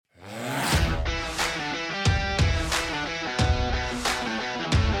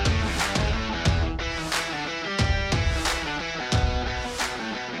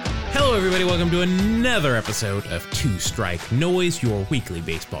everybody. Welcome to another episode of Two Strike Noise, your weekly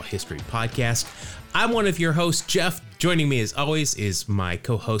baseball history podcast. I'm one of your hosts, Jeff. Joining me, as always, is my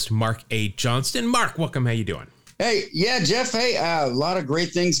co-host, Mark A. Johnston. Mark, welcome. How you doing? Hey, yeah, Jeff. Hey, a lot of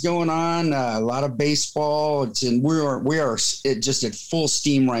great things going on. A lot of baseball. We are just at full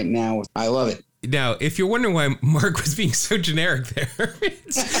steam right now. I love it. Now, if you're wondering why Mark was being so generic there,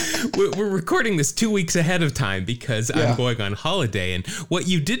 we're recording this 2 weeks ahead of time because I'm going on holiday. And what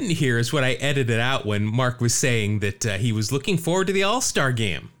you didn't hear is what I edited out when Mark was saying that he was looking forward to the All-Star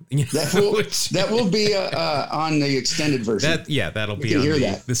game. You know, that will be on the extended version. That'll be on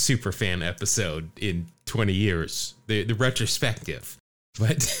the Superfan episode in 20 years, the retrospective.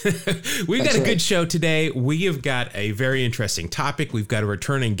 But we've got a good show today. We have got a very interesting topic. We've got a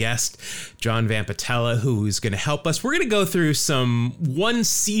returning guest, John Vampatella, who's going to help us. We're going to go through some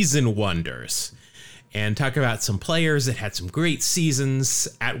one-season wonders and talk about some players that had some great seasons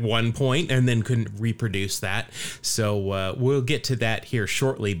at one point and then couldn't reproduce that. So we'll get to that here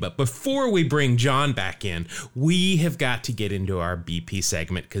shortly. But before we bring John back in, we have got to get into our BP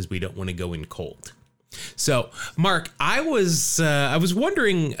segment because we don't want to go in cold. So, Mark, I was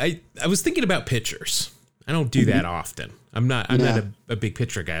wondering, I was thinking about pitchers. I don't do that often. I'm not a big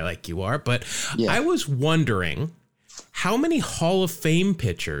pitcher guy like you are, but I was wondering how many Hall of Fame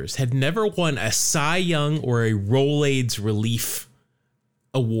pitchers had never won a Cy Young or a Rolaids Relief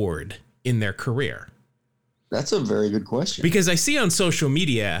award in their career. That's a very good question. Because I see on social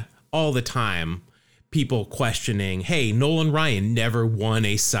media all the time people questioning, hey, Nolan Ryan never won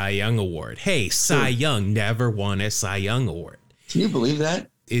a Cy Young award. Hey, Cy Young never won a Cy Young award. Can you believe that?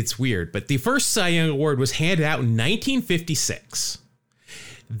 It's weird, but the first Cy Young award was handed out in 1956.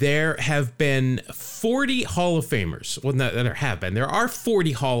 There have been 40 Hall of Famers. Well, there are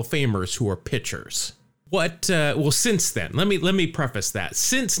 40 Hall of Famers who are pitchers. Since then, let me preface that.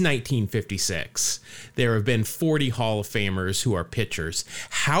 Since 1956, there have been 40 Hall of Famers who are pitchers.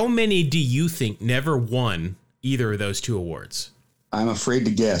 How many do you think never won either of those two awards? I'm afraid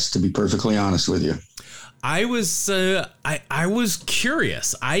to guess, to be perfectly honest with you. I was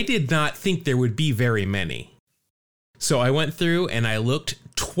curious. I did not think there would be very many. So I went through and I looked.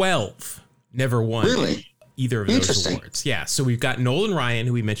 12 never won. Really? Either of those awards. Yeah, so we've got Nolan Ryan,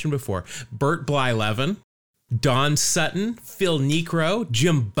 who we mentioned before, Bert Blyleven, Don Sutton, Phil Niekro,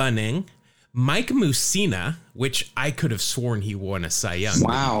 Jim Bunning, Mike Mussina, which I could have sworn he won a Cy Young.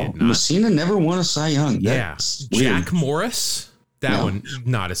 Wow, Mussina never won a Cy Young. That's weird. Jack Morris, one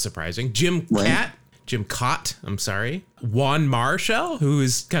not as surprising. Jim Cott, I'm sorry. Juan Marichal, who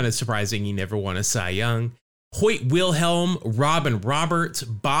is kind of surprising he never won a Cy Young. Hoyt Wilhelm, Robin Roberts,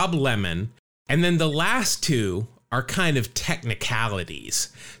 Bob Lemon. And then the last two are kind of technicalities.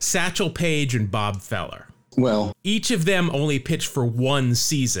 Satchel Paige and Bob Feller. Well, each of them only pitched for one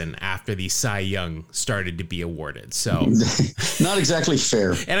season after the Cy Young started to be awarded. So not exactly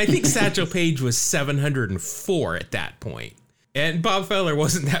fair. And I think Satchel Paige was 704 at that point. And Bob Feller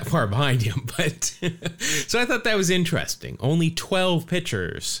wasn't that far behind him. But so I thought that was interesting. Only 12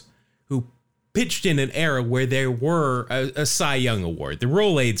 pitchers who pitched in an era where there were a Cy Young award. The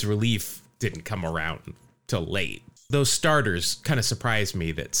Rolaids Relief didn't come around till late. Those starters kind of surprised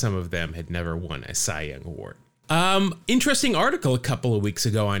me that some of them had never won a Cy Young award. Interesting article a couple of weeks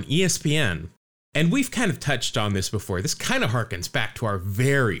ago on ESPN. And we've kind of touched on this before. This kind of harkens back to our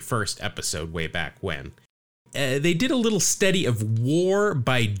very first episode way back when. They did a little study of WAR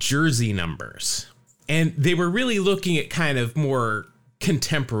by jersey numbers. And they were really looking at kind of more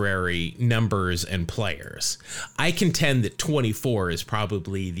contemporary numbers and players. I contend that 24 is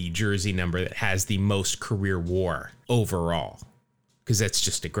probably the jersey number that has the most career WAR overall, because that's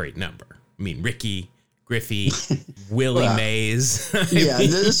just a great number. I mean, Ricky, Griffey, Willie Mays.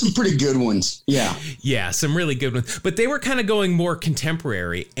 There's some pretty good ones. Yeah, some really good ones. But they were kind of going more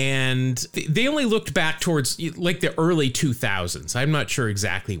contemporary, and they only looked back towards like the early 2000s. I'm not sure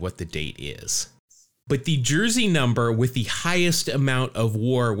exactly what the date is. But the jersey number with the highest amount of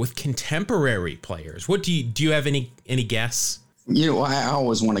WAR with contemporary players, what do you have any guess? I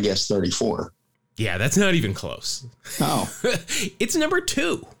always want to guess 34. Yeah, that's not even close. Oh. It's number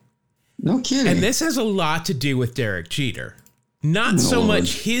 2. No kidding. And this has a lot to do with Derek Jeter. Not so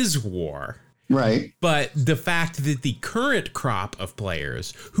much his WAR. Right. But the fact that the current crop of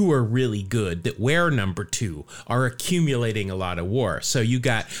players who are really good that wear number 2 are accumulating a lot of WAR. So you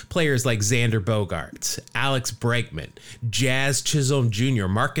got players like Xander Bogaerts, Alex Bregman, Jazz Chisholm Jr.,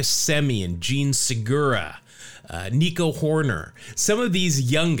 Marcus Semien, Gene Segura, Nico Horner. Some of these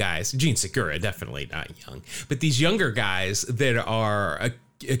young guys, Gene Segura, definitely not young, but these younger guys that are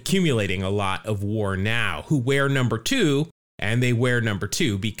accumulating a lot of WAR now who wear number 2. And they wear number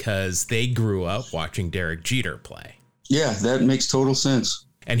 2 because they grew up watching Derek Jeter play. Yeah, that makes total sense.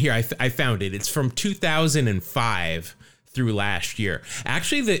 And here I found it. It's from 2005 through last year.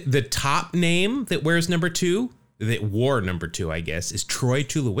 Actually, the top name that wears number 2, that wore number 2, I guess, is Troy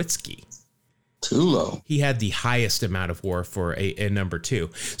Tulowitzki. Tulo. He had the highest amount of WAR for a number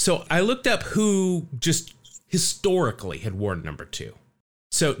 2. So I looked up who just historically had worn number 2.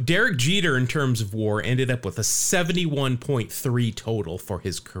 So Derek Jeter, in terms of WAR, ended up with a 71.3 total for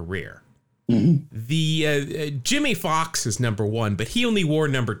his career. Mm-hmm. The Jimmy Fox is number 1, but he only wore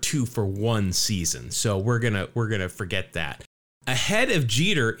number 2 for 1 season. So we're gonna forget that. Ahead of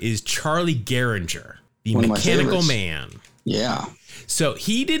Jeter is Charlie Gehringer, the Mechanical Man. Yeah. So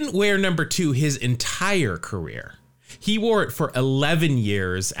he didn't wear number 2 his entire career. He wore it for 11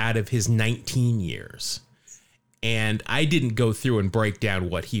 years out of his 19 years. And I didn't go through and break down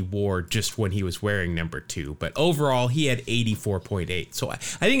what he wore just when he was wearing number 2. But overall, he had 84.8. So I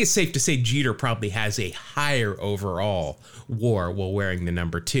think it's safe to say Jeter probably has a higher overall WAR while wearing the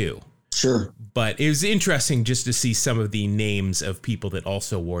number 2. Sure. But it was interesting just to see some of the names of people that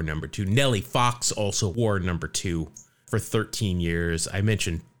also wore number 2. Nellie Fox also wore number 2 for 13 years. I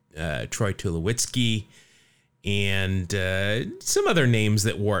mentioned Troy Tulowitzki and some other names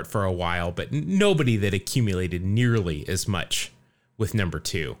that wore it for a while, but nobody that accumulated nearly as much with number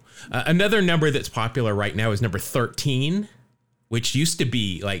 2. Another number that's popular right now is number 13, which used to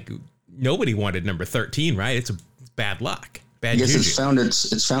be like nobody wanted number 13, right? It's bad luck. Bad juju.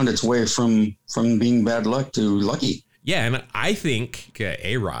 It's found its way from being bad luck to lucky. Yeah, and I think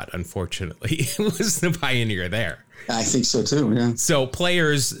A-Rod, unfortunately, was the pioneer there. I think so too, yeah. So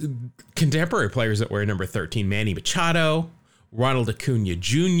contemporary players that wear number 13, Manny Machado, Ronald Acuna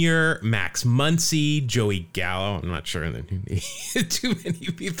Jr., Max Muncy, Joey Gallo. I'm not sure that too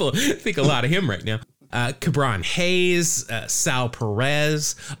many people think a lot of him right now. Cabron Hayes, Sal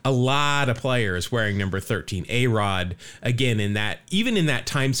Perez, a lot of players wearing number 13. A-Rod, again, even in that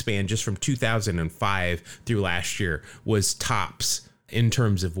time span, just from 2005 through last year, was tops in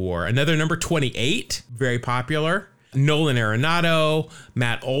terms of WAR. Another number 28, very popular. Nolan Arenado,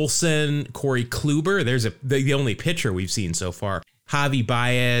 Matt Olson, Corey Kluber. There's the only pitcher we've seen so far. Javi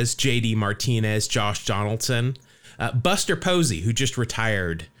Baez, JD Martinez, Josh Donaldson. Buster Posey, who just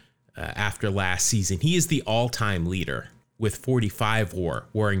retired after last season. He is the all-time leader with 45 WAR,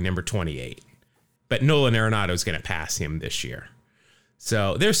 wearing number 28. But Nolan Arenado is going to pass him this year.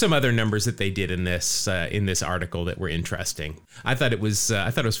 So there's some other numbers that they did in this article that were interesting. I thought it was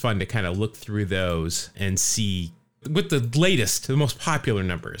fun to kind of look through those and see what the latest, the most popular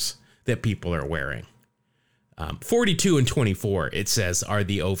numbers that people are wearing. 42 and 24, it says, are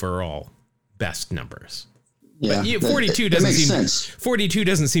the overall best numbers. Yeah, but 42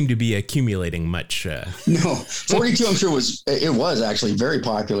 doesn't seem to be accumulating much. No, 42 I'm sure was actually very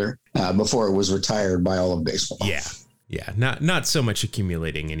popular before it was retired by all of baseball. Yeah, not so much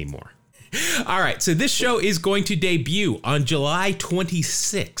accumulating anymore. All right, so this show is going to debut on July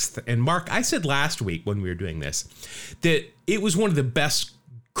 26th. And Mark, I said last week when we were doing this that it was one of the best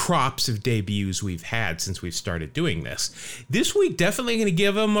crops of debuts we've had since we've started doing this. This week, definitely going to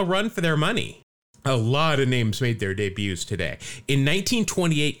give them a run for their money. A lot of names made their debuts today. In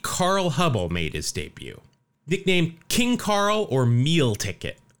 1928, Carl Hubbell made his debut. Nicknamed King Carl or Meal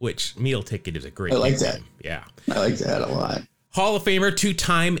Ticket, which Meal Ticket is a great nickname. That. Yeah. I like that a lot. Hall of Famer,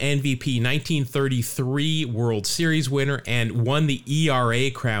 2-time MVP, 1933 World Series winner, and won the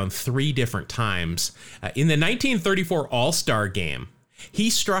ERA crown 3 different times. In the 1934 All-Star Game, he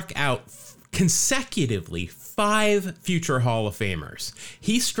struck out consecutively 5 future Hall of Famers.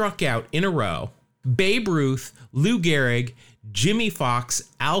 He struck out in a row Babe Ruth, Lou Gehrig, Jimmy Fox,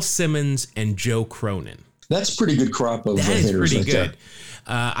 Al Simmons, and Joe Cronin. That's a pretty good crop of hitters. That is pretty good.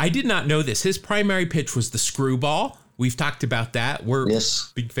 I did not know this. His primary pitch was the screwball. We've talked about that. We're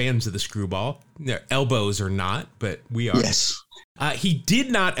big fans of the screwball. Their elbows are not, but we are. Yes. He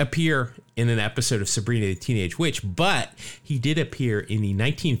did not appear in an episode of Sabrina the Teenage Witch, but he did appear in the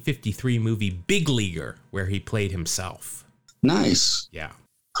 1953 movie Big Leaguer, where he played himself. Nice. Yeah.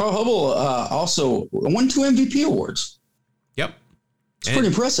 Carl Hubbell also won 2 MVP awards. Yep. It's pretty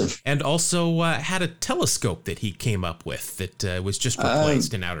impressive. And also had a telescope that he came up with that was just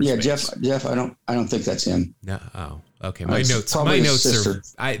replaced in outer space. Jeff, I don't think that's him. No. Oh, okay. My notes are.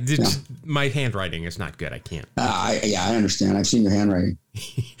 My handwriting is not good. I can't. I understand. I've seen your handwriting.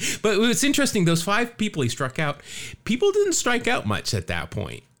 But it's interesting. Those 5 people he struck out, people didn't strike out much at that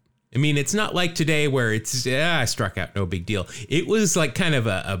point. I mean, it's not like today where it's, I struck out, no big deal. It was like kind of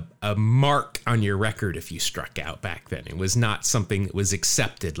a mark on your record if you struck out back then. It was not something that was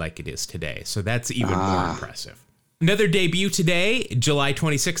accepted like it is today. So that's even more impressive. Another debut today, July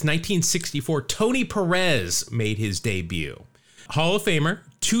 26, 1964, Tony Perez made his debut. Hall of Famer,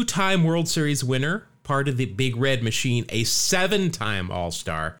 2-time World Series winner, part of the Big Red Machine, a 7-time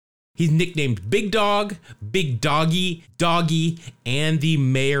All-Star. He's nicknamed Big Dog, Big Doggy, Doggy, and the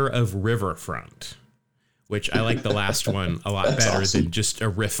Mayor of Riverfront, which I like the last one a lot better than just a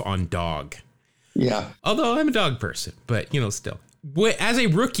riff on dog. Yeah. Although I'm a dog person, but, still. As a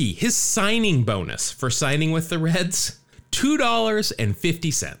rookie, his signing bonus for signing with the Reds,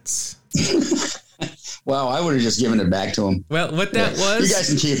 $2.50. Wow, I would have just given it back to him. Well, what that was, you guys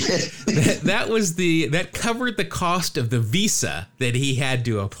can keep it. that covered the cost of the visa that he had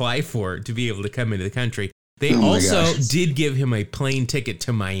to apply for to be able to come into the country. They also did give him a plane ticket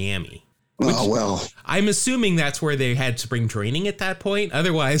to Miami. Oh, well. I'm assuming that's where they had spring training at that point.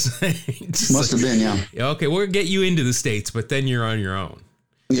 Otherwise, must have been, yeah. Okay, we'll get you into the States, but then you're on your own.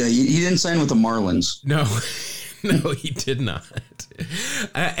 Yeah, he didn't sign with the Marlins. No, no, he did not.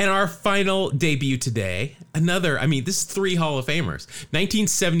 And our final debut today, this is 3 Hall of Famers.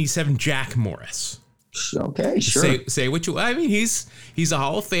 1977, Jack Morris. Okay, sure. Say what you. He's a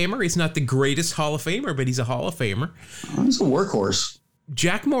Hall of Famer. He's not the greatest Hall of Famer, but he's a Hall of Famer. He's a workhorse.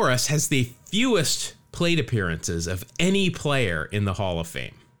 Jack Morris has the fewest plate appearances of any player in the Hall of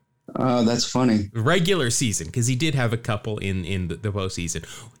Fame. That's funny. Regular season, because he did have a couple in the postseason.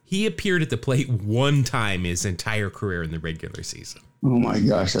 He appeared at the plate 1 time his entire career in the regular season. Oh my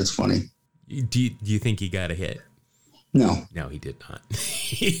gosh, that's funny. Do you think he got a hit? No. No, he did not.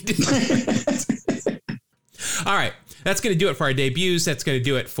 He did not. All right. That's going to do it for our debuts. That's going to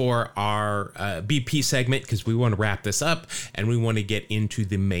do it for our BP segment, because we want to wrap this up and we want to get into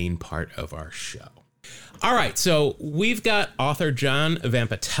the main part of our show. All right, so we've got author John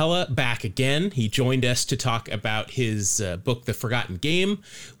Vampatella back again. He joined us to talk about his book, The Forgotten Game,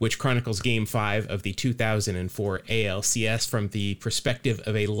 which chronicles Game 5 of the 2004 ALCS from the perspective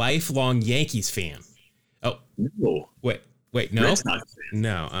of a lifelong Yankees fan. Oh, no. Wait, no?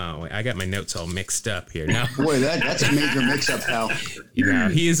 No, wait, I got my notes all mixed up here. No. Boy, that's a major mix-up, pal. Yeah,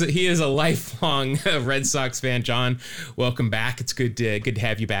 he is a lifelong Red Sox fan. John, welcome back. It's good to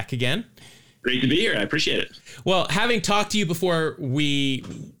have you back again. Great to be here. I appreciate it. Well, having talked to you before, we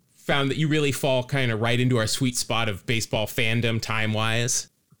found that you really fall kind of right into our sweet spot of baseball fandom time-wise.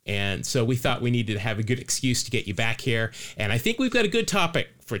 And so we thought we needed to have a good excuse to get you back here. And I think we've got a good topic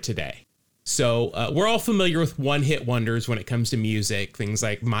for today. So we're all familiar with one-hit wonders when it comes to music, things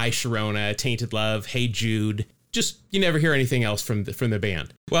like My Sharona, Tainted Love, Hey Jude. Just you never hear anything else from the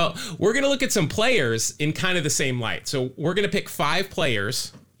band. Well, we're going to look at some players in kind of the same light. So we're going to pick 5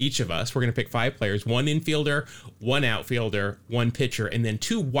 players, each of us. We're going to pick 5 players, 1 infielder, 1 outfielder, 1 pitcher, and then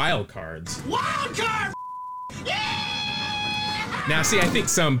 2 wild cards. Wild card! Yeah! Now, see, I think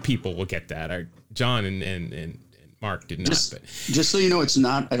some people will get that. John and Mark did not. Just so you know, it's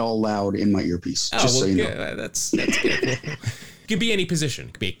not at all loud in my earpiece. Just so you know. That's good. It could be any position.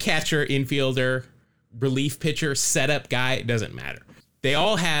 It could be a catcher, infielder, relief pitcher, setup guy. It doesn't matter. They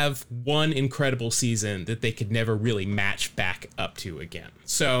all have one incredible season that they could never really match back up to again.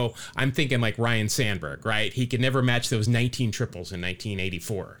 So I'm thinking like Ryan Sandberg, right? He could never match those 19 triples in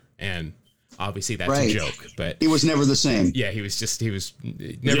 1984. And obviously that's a joke, but he was never the same. Yeah, he was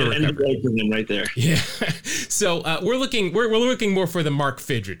never recovered. Right there. Yeah. So we're looking more for the Mark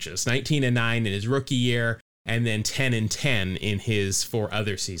Fidriches, 19-9 in his rookie year, and then 10-10 in his 4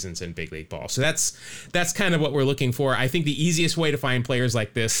 other seasons in big league ball. So that's kind of what we're looking for. I think the easiest way to find players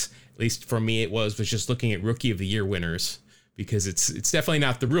like this, at least for me, was just looking at Rookie of the Year winners, because it's definitely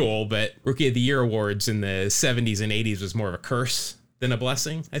not the rule, but Rookie of the Year awards in the 70s and 80s was more of a curse than a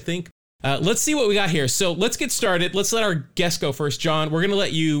blessing, I think. Let's see what we got here. So let's get started. Let's let our guest go first. John, we're going to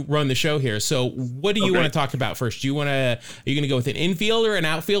let you run the show here. So what do you want to talk about first? Are you going to go with an infielder, an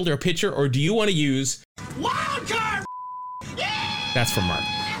outfielder, a pitcher, or do you want to use Wild card? Yeah! That's from Mark.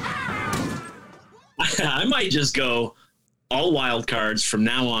 I might just go all wild cards from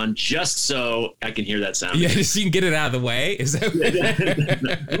now on, just so I can hear that sound. Yeah, just so you can get it out of the way. Is that?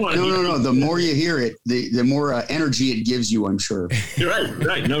 No. The more you hear it, the more energy it gives you, I'm sure. You're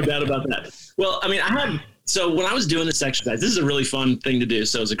right. No doubt about that. Well, I mean, so when I was doing this exercise, this is a really fun thing to do.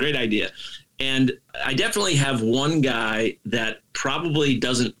 So it's a great idea. And I definitely have one guy that probably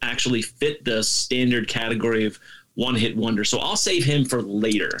doesn't actually fit the standard category of one-hit wonder. So I'll save him for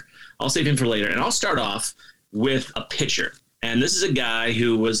later. And I'll start off with a pitcher. And this is a guy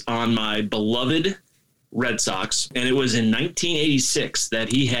who was on my beloved Red Sox. And it was in 1986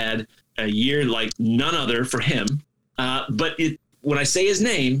 that he had a year like none other for him. But when I say his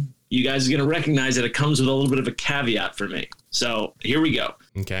name, you guys are going to recognize that it comes with a little bit of a caveat for me. So here we go.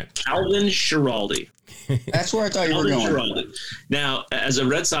 Okay. Calvin Schiraldi. That's where I thought you were going. Schiraldi. Now, as a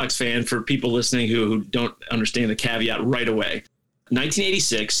Red Sox fan, for people listening who don't understand the caveat right away,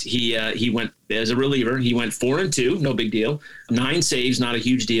 1986, he went as a reliever. He went 4-2, no big deal. 9 saves, not a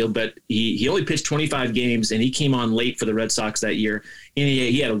huge deal, but he only pitched 25 games, and he came on late for the Red Sox that year. And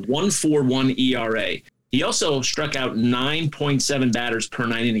he had a 1.41 ERA. He also struck out 9.7 batters per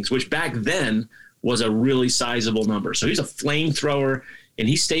 9 innings, which back then was a really sizable number. So he's a flamethrower, and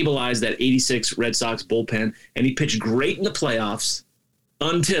he stabilized that 86 Red Sox bullpen, and he pitched great in the playoffs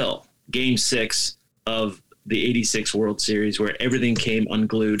until Game 6 of the 86 World Series, where everything came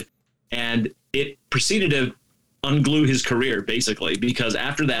unglued. And it proceeded to unglue his career, basically, because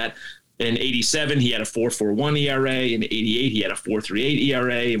after that, in 87, he had a 4.41 ERA. In 88, he had a 4.38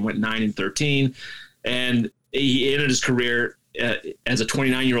 ERA and went 9-13. And he ended his career as a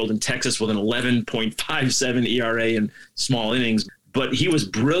 29-year-old in Texas with an 11.57 ERA in small innings. But he was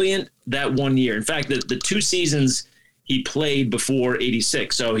brilliant that one year. In fact, the 2 seasons he played before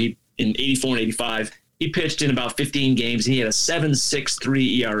 86, so he in 84 and 85, he pitched in about 15 games, and he had a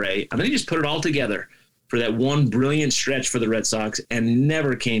 7.63 ERA. And then he just put it all together for that one brilliant stretch for the Red Sox and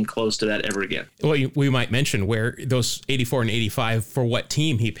never came close to that ever again. Well, we might mention where those 84 and 85, for what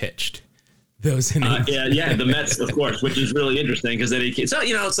team he pitched. Those innings. The Mets, of course, which is really interesting because then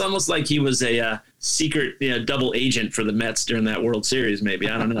it's almost like he was a secret double agent for the Mets during that World Series. Maybe,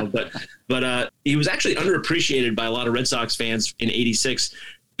 I don't know, but he was actually underappreciated by a lot of Red Sox fans in '86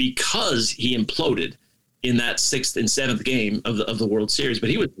 because he imploded in that 6th and 7th game of the World Series.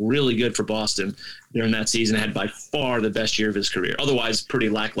 But he was really good for Boston during that season, had by far the best year of his career. Otherwise, pretty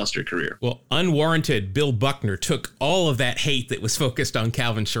lackluster career. Well, unwarranted, Bill Buckner took all of that hate that was focused on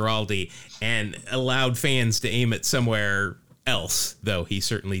Calvin Schiraldi and allowed fans to aim it somewhere else, though he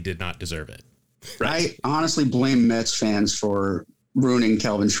certainly did not deserve it. Right. I honestly blame Mets fans for ruining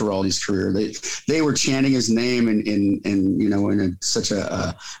Calvin Schiraldi's career. They were chanting his name in such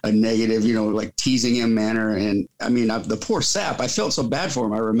a negative, like teasing him manner. And I mean, the poor sap, I felt so bad for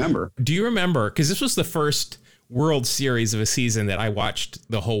him. I remember. Do you remember? Because this was the first World Series of a season that I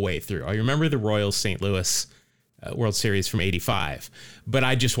watched the whole way through. I remember the Royals St. Louis World Series from 85, but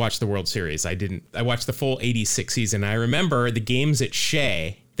I just watched the World Series. I watched the full 86 season. I remember the games at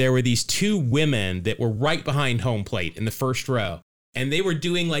Shea. There were these 2 women that were right behind home plate in the first row. And they were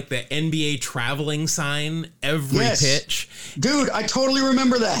doing like the NBA traveling sign every pitch. Dude, I totally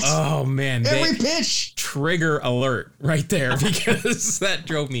remember that. Oh, man. Every pitch. Trigger alert right there, because that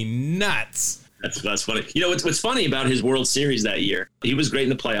drove me nuts. That's funny. What's funny about his World Series that year, he was great in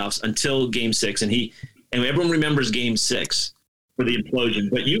the playoffs until Game 6. And everyone remembers Game 6 for the implosion.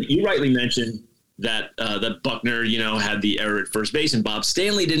 But you rightly mentioned that Buckner, had the error at first base, and Bob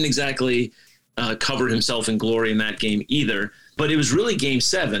Stanley didn't exactly cover himself in glory in that game either. But it was really Game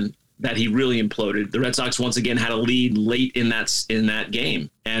 7 that he really imploded. The Red Sox once again had a lead late in that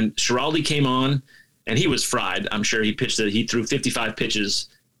game, and Schiraldi came on, and he was fried. I'm sure he threw 55 pitches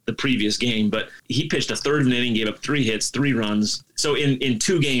the previous game, but he pitched a third of an inning, gave up 3 hits, 3 runs. So in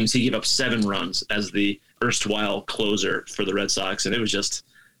 2 games, he gave up 7 runs as the erstwhile closer for the Red Sox, and it was just.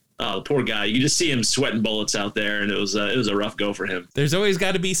 Oh, the poor guy. You could just see him sweating bullets out there, and it was a rough go for him. There's always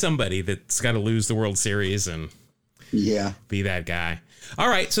got to be somebody that's got to lose the World Series and be that guy. All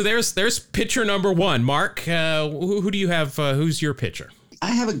right, so there's pitcher number 1. Mark, who do you have? Who's your pitcher? I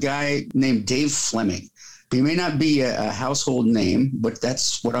have a guy named Dave Fleming. He may not be a household name, but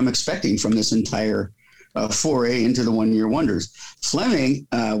that's what I'm expecting from this entire foray into the one-year wonders. Fleming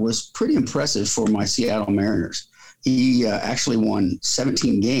was pretty impressive for my Seattle Mariners. He actually won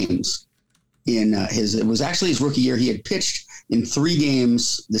 17 games in it was actually his rookie year. He had pitched in 3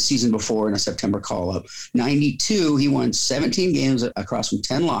 games the season before in a September call-up. 92, he won 17 games across from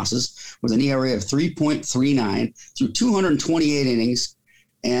 10 losses with an ERA of 3.39 through 228 innings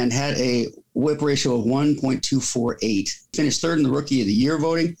and had a whip ratio of 1.248. Finished 3rd in the Rookie of the Year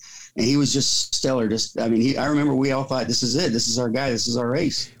voting. And he was just stellar. I remember we all thought, this is it. This is our guy. This is our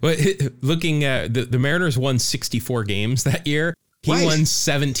ace. Well, looking at the Mariners won 64 games that year. He won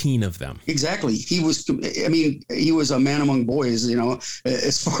 17 of them. Exactly. He was a man among boys,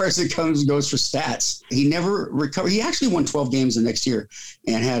 as far as it goes for stats. He never recovered. He actually won 12 games the next year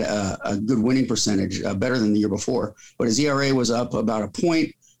and had a good winning percentage, better than the year before. But his ERA was up about a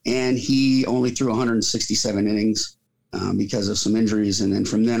point, and he only threw 167 innings. Because of some injuries. And then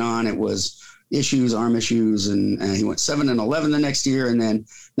from then on, it was issues, arm issues, and he went 7-11 the next year. And then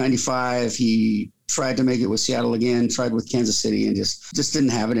 95, he tried to make it with Seattle again, tried with Kansas City, and just didn't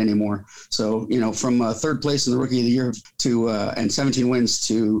have it anymore. So, from third place in the Rookie of the Year to and 17 wins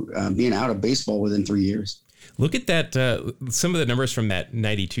to being out of baseball within 3 years. Look at that. Some of the numbers from that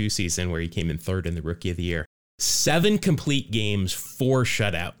 92 season where he came in third in the Rookie of the Year. 7 complete games, 4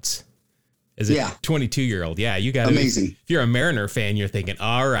 shutouts. As a 22-year-old. Yeah, you got amazing. If you're a Mariner fan, you're thinking,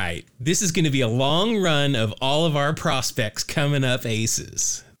 all right, this is going to be a long run of all of our prospects coming up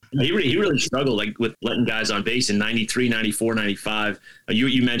aces. He really struggled with letting guys on base in 93, 94, 95.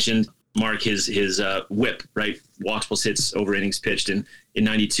 You mentioned, Mark, his whip, right? Walks plus hits over innings pitched in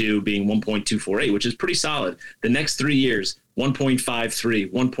 92 being 1.248, which is pretty solid. The next 3 years,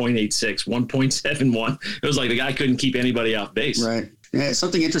 1.53, 1.86, 1.71. It was like the guy couldn't keep anybody off base. Right. Yeah,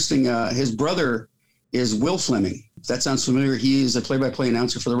 something interesting. His brother is Will Fleming. If that sounds familiar, he is a play-by-play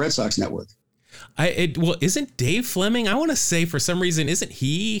announcer for the Red Sox network. Isn't Dave Fleming? I want to say for some reason, isn't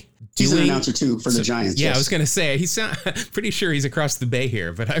he? He's an announcer too for the Giants. Yeah, yes. I was going to say pretty sure he's across the bay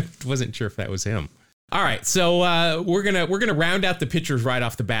here, but I wasn't sure if that was him. All right, so we're gonna round out the pitchers right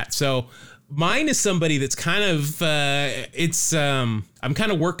off the bat. So mine is somebody that's kind of I'm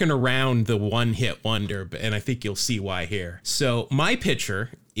kind of working around the one-hit wonder, and I think you'll see why here. So my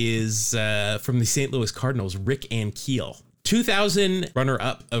pitcher is from the St. Louis Cardinals, Rick Ankiel, 2000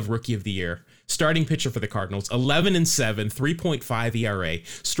 runner-up of Rookie of the Year. Starting pitcher for the Cardinals, 11-7, 3.5 ERA,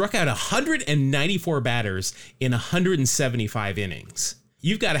 struck out 194 batters in 175 innings.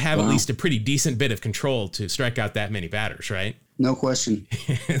 You've got to have at least a pretty decent bit of control to strike out that many batters, right? No question.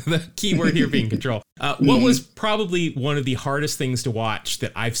 The key word here being control. What was probably one of the hardest things to watch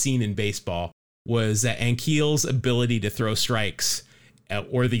that I've seen in baseball was Ankiel's ability to throw strikes,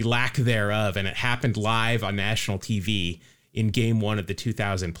 or the lack thereof, and it happened live on national TV in Game 1 of the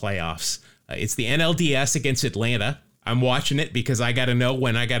 2000 playoffs. It's the NLDS against Atlanta. I'm watching it because I got to know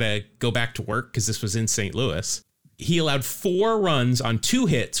when I got to go back to work because this was in St. Louis. He allowed 4 runs on 2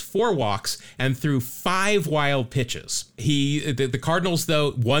 hits, 4 walks, and threw 5 wild pitches. The Cardinals,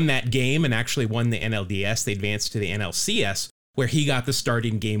 though, won that game and actually won the NLDS. They advanced to the NLCS, where he got the start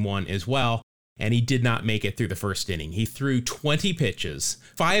in Game 1 as well, and he did not make it through the first inning. He threw 20 pitches,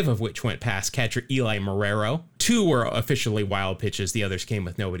 5 of which went past catcher Eli Marrero. 2 were officially wild pitches. The others came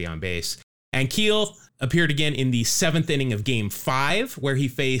with nobody on base. Ankiel appeared again in the 7th inning of Game 5, where he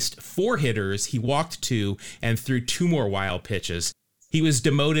faced 4 hitters. He walked 2 and threw 2 more wild pitches. He was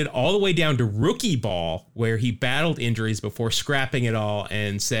demoted all the way down to rookie ball, where he battled injuries before scrapping it all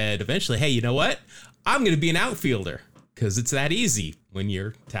and said eventually, hey, you know what? I'm going to be an outfielder, because it's that easy when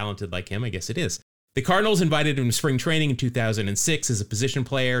you're talented like him. I guess it is. The Cardinals invited him to spring training in 2006 as a position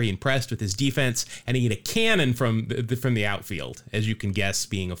player. He impressed with his defense, and he hit a cannon from the outfield, as you can guess,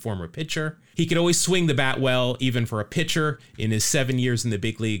 being a former pitcher. He could always swing the bat well, even for a pitcher. In his 7 years in the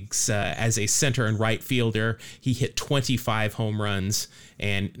big leagues as a center and right fielder, he hit 25 home runs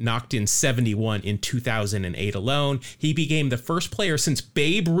and knocked in 71 in 2008 alone. He became the first player since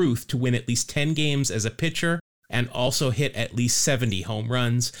Babe Ruth to win at least 10 games as a pitcher, and also hit at least 70 home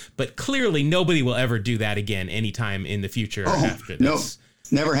runs. But clearly nobody will ever do that again anytime in the future after this.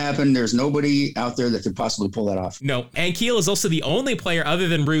 No, never happened. There's nobody out there that could possibly pull that off. No, Ankiel is also the only player other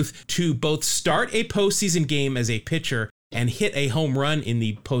than Ruth to both start a postseason game as a pitcher and hit a home run in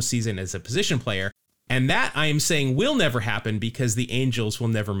the postseason as a position player. And that, I am saying, will never happen because the Angels will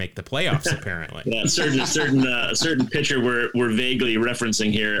never make the playoffs, apparently. Yeah, a certain pitcher we're vaguely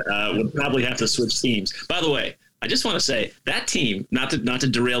referencing here would probably have to switch teams. By the way, I just want to say that team, not to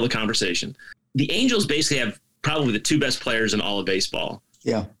derail the conversation, the Angels basically have probably the 2 best players in all of baseball.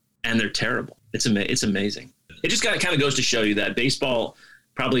 Yeah. And they're terrible. It's amazing. It just kind of goes to show you that baseball,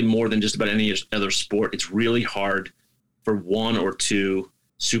 probably more than just about any other sport, it's really hard for 1 or 2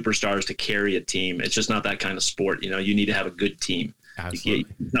 superstars to carry a team. It's just not that kind of sport. You need to have a good team. Absolutely.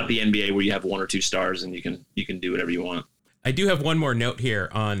 It's not the NBA where you have 1 or 2 stars and you can do whatever you want. I do have one more note here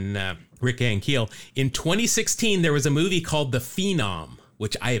on Rick Ankiel. In 2016, there was a movie called The Phenom,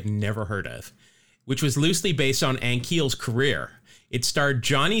 which I have never heard of, which was loosely based on Ankiel's career. It starred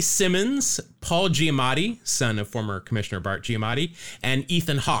Johnny Simmons, Paul Giamatti, son of former Commissioner Bart Giamatti, and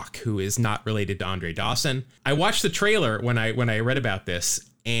Ethan Hawke, who is not related to Andre Dawson. I watched the trailer when I read about this,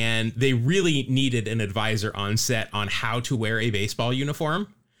 and they really needed an advisor on set on how to wear a baseball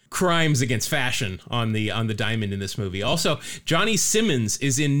uniform. Crimes against fashion on the diamond in this movie. Also, Johnny Simmons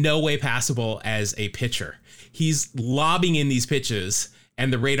is in no way passable as a pitcher. He's lobbing in these pitches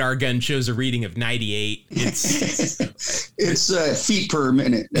and the radar gun shows a reading of 98. It's feet per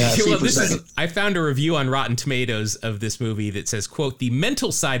minute. Well, I found a review on Rotten Tomatoes of this movie that says, quote, the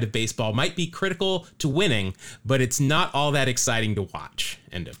mental side of baseball might be critical to winning, but it's not all that exciting to watch,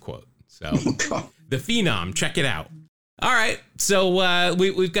 end of quote. So The Phenom, check it out. All right, so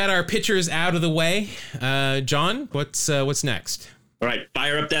we've got our pitchers out of the way. John, what's next? All right,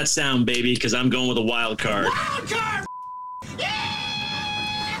 fire up that sound, baby, because I'm going with a wild card. Wild card!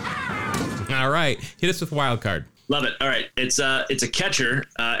 All right, hit us with wild card. Love it. All right, it's a catcher,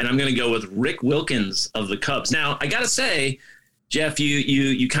 and I'm going to go with Rick Wilkins of the Cubs. Now, I got to say, Jeff,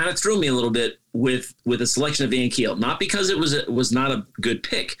 you kind of threw me a little bit with a selection of Van Keel, not because it was not a good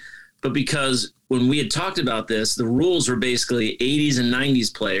pick, but because when we had talked about this, the rules were basically 80s and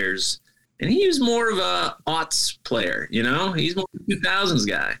 90s players, and he was more of a aughts player, you know? He's more of a 2000s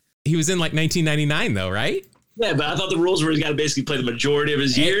guy. He was in like 1999, though, right? Yeah, but I thought the rules were he's got to basically play the majority of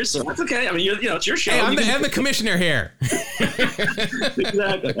his years, so that's okay. I mean, it's your show. Hey, I'm the commissioner here.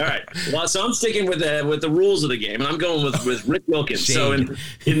 Exactly. All right. Well, so I'm sticking with the rules of the game, and I'm going with Rick Wilkins. Shame.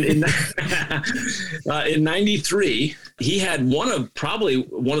 So in 93, he had one of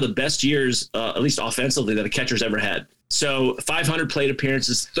the best years, at least offensively, that a catcher's ever had. So 500 plate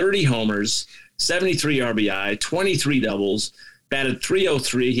appearances, 30 homers, 73 RBI, 23 doubles, batted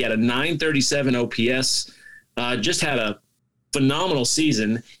 .303. He had a .937 OPS. Just had a phenomenal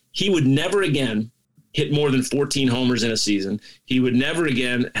season. He would never again hit more than 14 homers in a season. He would never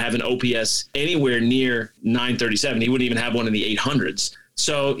again have an OPS anywhere near .937. He wouldn't even have one in the 800s.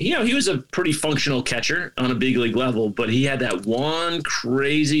 So, he was a pretty functional catcher on a big league level, but he had that one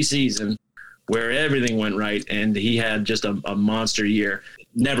crazy season where everything went right, and he had just a monster year,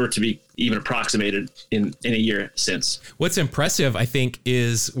 never to be even approximated in a year since. What's impressive, I think,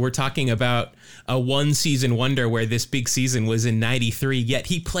 is we're talking about a one-season wonder where this big season was in 93, yet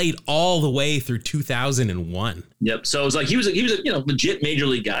he played all the way through 2001. Yep. So it was like he was a legit major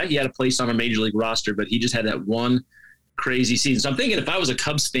league guy. He had a place on a major league roster, but he just had that one crazy season. So I'm thinking if I was a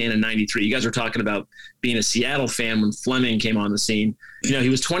Cubs fan in 93, you guys were talking about being a Seattle fan when Fleming came on the scene. He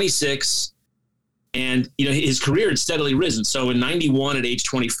was 26. And, his career had steadily risen. So in 91 at age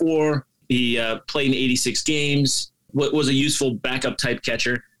 24, he played in 86 games, was a useful backup type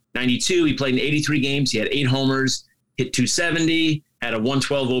catcher. 92, he played in 83 games. He had 8 homers, hit .270, had a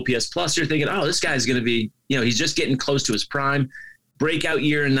 112 OPS plus. You're thinking, oh, this guy's going to be, he's just getting close to his prime. Breakout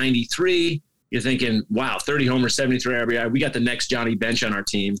year in 93, you're thinking, wow, 30 homers, 73 RBI. We got the next Johnny Bench on our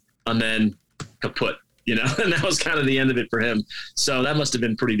team. And then kaput. And that was kind of the end of it for him. So that must have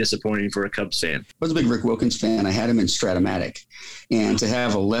been pretty disappointing for a Cubs fan. I was a big Rick Wilkins fan. I had him in Stratomatic. And to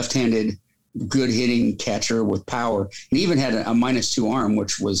have a left-handed, good-hitting catcher with power, and even had a -2 arm,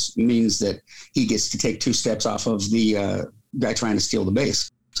 which means that he gets to take 2 steps off of the guy trying to steal the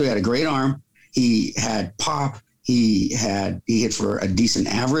base. So he had a great arm. He had pop. He hit for a decent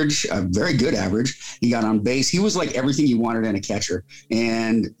average, a very good average. He got on base. He was like everything you wanted in a catcher.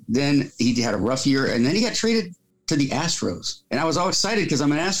 And then he had a rough year, and then he got traded to the Astros. And I was all excited because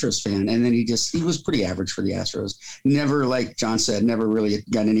I'm an Astros fan. And then he was pretty average for the Astros. Never, like John said, never really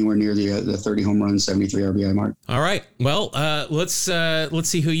got anywhere near the 30 home run, 73 RBI mark. All right. Well, let's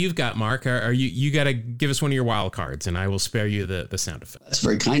see who you've got, Mark. Are you got to give us one of your wild cards, and I will spare you the sound effect. That's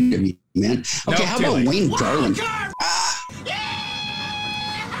very kind of you, man. Okay, how about Wayne Garland?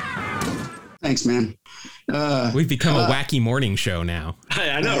 Thanks, man. We've become a wacky morning show now.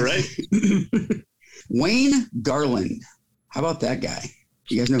 I know, right? Wayne Garland. How about that guy?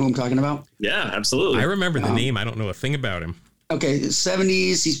 You guys know who I'm talking about? Yeah, absolutely. I remember the name. I don't know a thing about him. Okay,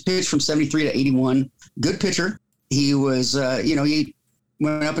 70s. He's pitched from 73 to 81. Good pitcher. He was, he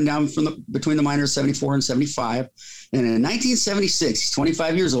went up and down between the minors, 74 and 75. And in 1976, he's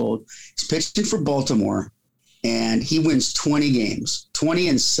 25 years old. He's pitching for Baltimore, and he wins 20 games,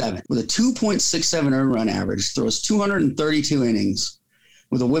 20-7, with a 2.67 earned run average, throws 232 innings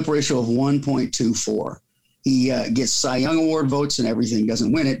with a whip ratio of 1.24. He gets Cy Young Award votes and everything,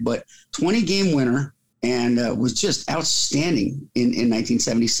 doesn't win it, but 20-game winner, and was just outstanding in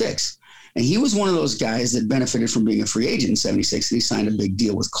 1976. And he was one of those guys that benefited from being a free agent in 76, and he signed a big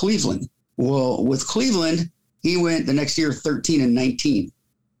deal with Cleveland. Well, with Cleveland, he went the next year 13-19.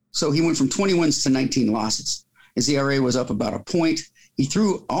 So he went from 20 wins to 19 losses. His ERA was up about a point. He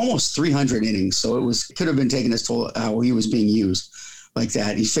threw almost 300 innings, so could have been taking his toll how he was being used like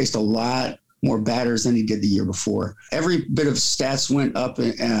that. He faced a lot more batters than he did the year before. Every bit of stats went up,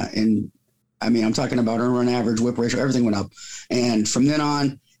 I'm talking about earned run average, whip ratio, everything went up. And from then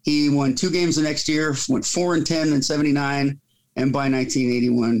on, he won 2 games the next year, went 4-10 in 79, and by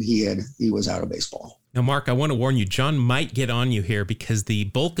 1981, he was out of baseball. Now, Mark, I want to warn you, John might get on you here because the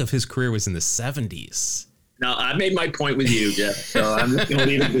bulk of his career was in the 70s. No, I made my point with you, Jeff, so I'm just going to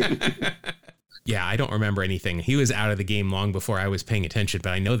leave it be. Yeah, I don't remember anything. He was out of the game long before I was paying attention,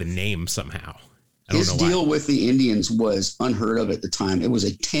 but I know the name somehow. His deal with the Indians was unheard of at the time. It was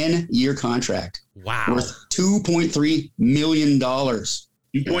a 10-year contract. Wow. Worth $2.3 million.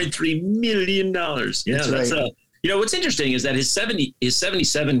 $2.3 million. Yeah, that's right. What's interesting is that his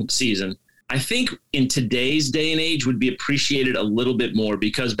 77 season, I think in today's day and age would be appreciated a little bit more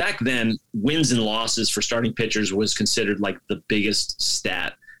because back then wins and losses for starting pitchers was considered like the biggest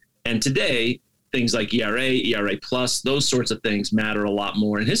stat. And today, things like ERA plus, those sorts of things matter a lot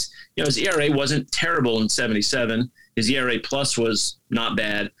more. And his ERA wasn't terrible in 77. His ERA plus was not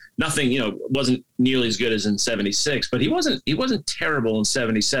bad. Nothing, wasn't nearly as good as in 76, but he wasn't terrible in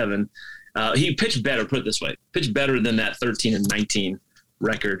 77. He pitched better, put it this way, pitched better than that 13-19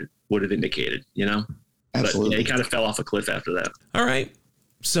 record would have indicated, Absolutely. But he kind of fell off a cliff after that. All right.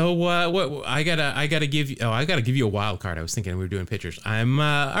 So what I gotta give you a wild card. I was thinking we were doing pitchers. All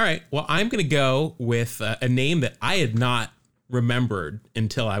right. Well, I'm gonna go with a name that I had not remembered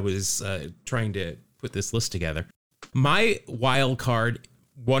until I was trying to put this list together. My wild card,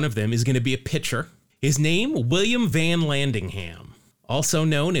 one of them, is going to be a pitcher. His name, William Van Landingham, also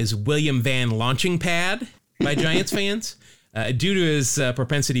known as William Van Launching Pad by Giants fans. Due to his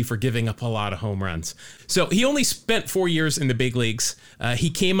propensity for giving up a lot of home runs. So he only spent 4 years in the big leagues. He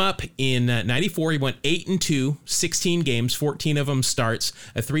came up in 94. He went 8-2, 16 games, 14 of them starts,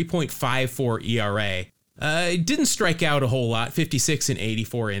 a 3.54 ERA. Didn't strike out a whole lot, 56 in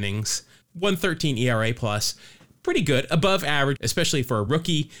 84 innings, 113 ERA plus. Pretty good, above average, especially for a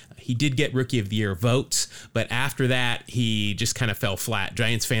rookie. He did get Rookie of the Year votes, but after that, he just kind of fell flat.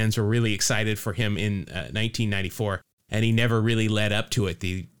 Giants fans were really excited for him in 1994. And he never really led up to it,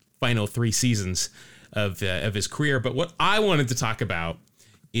 the final 3 seasons of his career. But what I wanted to talk about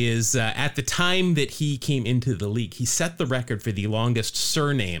is at the time that he came into the league, he set the record for the longest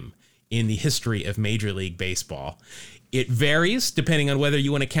surname in the history of Major League Baseball. It varies depending on whether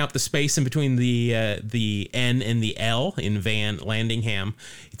you want to count the space in between the N and the L in Van Landingham.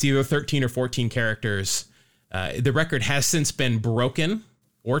 It's either 13 or 14 characters. The record has since been broken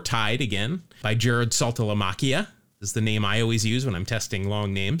or tied again by Jared Saltalamacchia. Is the name I always use when I'm testing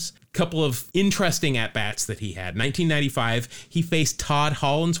long names. Couple of interesting at-bats that he had. 1995, he faced Todd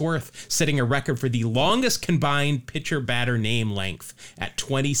Hollandsworth, setting a record for the longest combined pitcher-batter name length at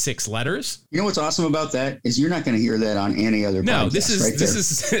 26 letters. You know what's awesome about that is you're not going to hear that on any other podcast. No, this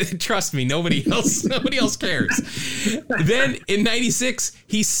is trust me, nobody else cares. Then in 96,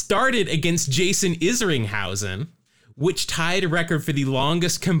 he started against Jason Isringhausen, which tied a record for the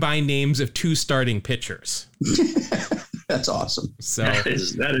longest combined names of 2 starting pitchers. That's awesome. So that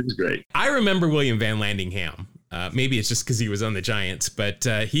is great. I remember William Van Landingham. Maybe it's just because he was on the Giants, but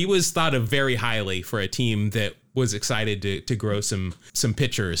he was thought of very highly for a team that was excited to grow some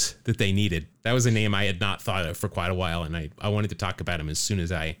pitchers that they needed. That was a name I had not thought of for quite a while, and I wanted to talk about him as soon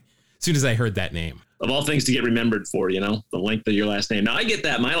as I heard that name. Of all things to get remembered for, the length of your last name. Now I get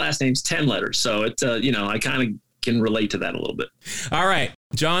that. My last name's 10 letters, so it's I kind of can relate to that a little bit. All right,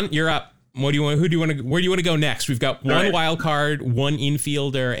 John, you're up. Where do you want to go next? We've got one wild card, one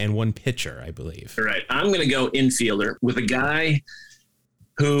infielder, and one pitcher, I believe. All right. I'm going to go infielder with a guy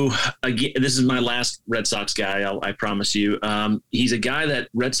who, again, this is my last Red Sox guy, I promise you. He's a guy that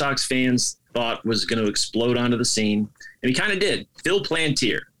Red Sox fans thought was going to explode onto the scene, and he kind of did. Phil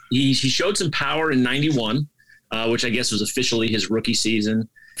Plantier. He showed some power in 91, which I guess was officially his rookie season.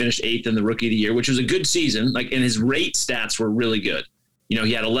 Finished 8th in the Rookie of the Year, which was a good season. And his rate stats were really good.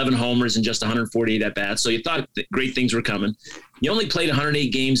 He had 11 homers and just 148 at bats. So you thought that great things were coming. He only played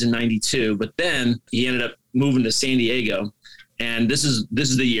 108 games in 92, but then he ended up moving to San Diego. And this is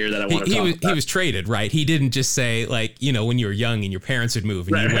the year that I want to talk about. He was traded, right? He didn't just say when you were young and your parents would move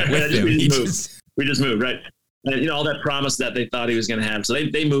and you went with them. We just moved, right? And, all that promise that they thought he was going to have. So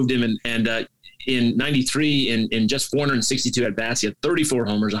they moved him and in 93, in just 462 at-bats, he had 34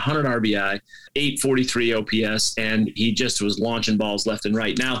 homers, 100 RBI, 843 OPS, and he just was launching balls left and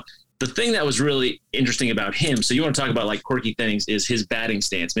right. Now, the thing that was really interesting about him, so you want to talk about quirky things, is his batting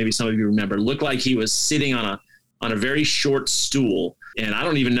stance. Maybe some of you remember, looked like he was sitting on a very short stool, and I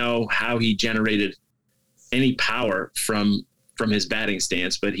don't even know how he generated any power from his batting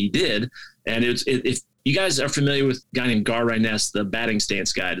stance, but he did. And if you guys are familiar with a guy named Gar Ryness, the batting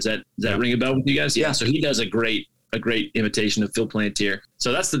stance guy. Does that ring a bell with you guys? Yeah. So he does a great imitation of Phil Plantier.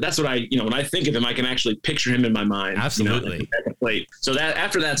 So that's what I, when I think of him, I can actually picture him in my mind. Absolutely. At the plate. So that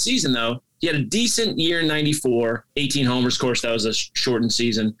after that season though, he had a decent year in 94, 18 homers. Of course, that was a shortened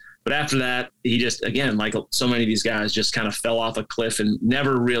season. But after that, he just, again, like so many of these guys, just kind of fell off a cliff and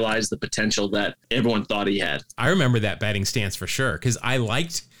never realized the potential that everyone thought he had. I remember that batting stance for sure, because I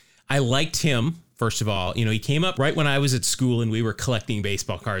liked him. First of all, he came up right when I was at school and we were collecting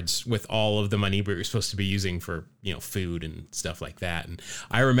baseball cards with all of the money we were supposed to be using for, food and stuff like that. And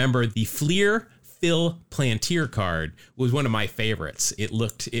I remember the Fleer Phil Plantier card was one of my favorites. It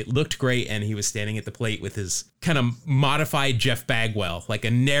looked great, and he was standing at the plate with his kind of modified Jeff Bagwell, like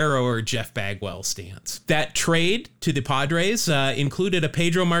a narrower Jeff Bagwell stance. That trade to the Padres included a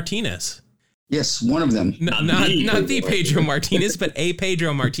Pedro Martinez. Yes, one of them. Not the Pedro Martinez, but a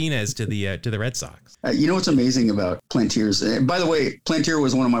Pedro Martinez to the Red Sox. You know what's amazing about Plantier's? By the way, Plantier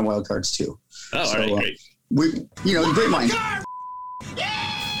was one of my wild cards too. Oh, so, all right, great. Great minds.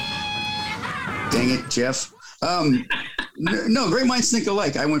 Dang it, Jeff. No, great minds think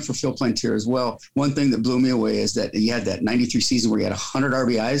alike. I went for Phil Plantier as well. One thing that blew me away is that he had that 93 season where he had 100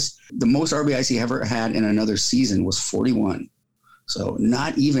 RBIs. The most RBIs he ever had in another season was 41. So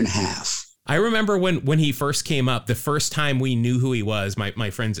not even half. I remember when he first came up, the first time we knew who he was, my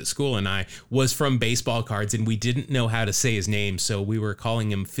friends at school and I, was from baseball cards, and we didn't know how to say his name, so we were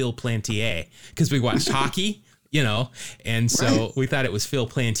calling him Phil Plantier because we watched hockey, and so right. We thought it was Phil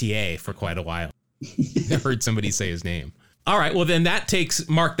Plantier for quite a while. I heard somebody say his name. All right, well then that takes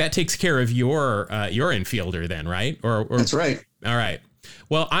care of your infielder then, right? Or That's right. All right.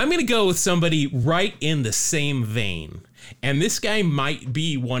 Well, I'm going to go with somebody right in the same vein. And this guy might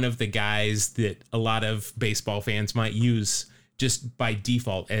be one of the guys that a lot of baseball fans might use just by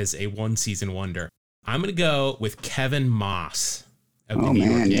default as a one-season wonder. I'm going to go with Kevin Moss of the New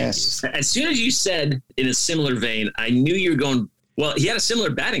York Yankees. Yes. As soon as you said in a similar vein, I knew you were going. Well, he had a similar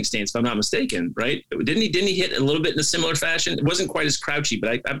batting stance, if I'm not mistaken, right? Didn't he hit a little bit in a similar fashion? It wasn't quite as crouchy,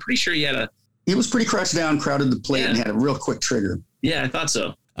 but I'm pretty sure he was pretty crouched down, crowded the plate, and had a real quick trigger. Yeah, I thought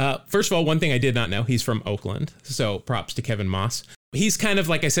so. First of all, one thing I did not know, he's from Oakland, so props to Kevin Moss. He's kind of,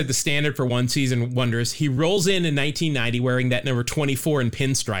 like I said, the standard for one-season wonders. He rolls in 1990 wearing that number 24 in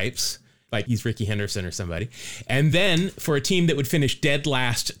pinstripes, like he's Ricky Henderson or somebody. And then for a team that would finish dead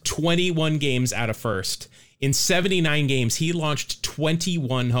last 21 games out of first, in 79 games, he launched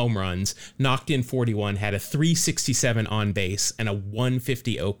 21 home runs, knocked in 41, had a 367 on base, and a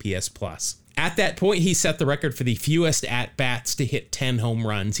 150 OPS plus. At that point, he set the record for the fewest at-bats to hit 10 home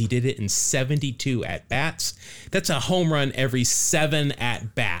runs. He did it in 72 at-bats. That's a home run every 7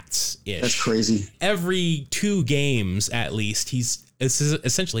 at-bats-ish. That's crazy. Every 2 games, at least, he's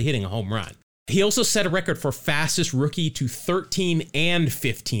essentially hitting a home run. He also set a record for fastest rookie to 13 and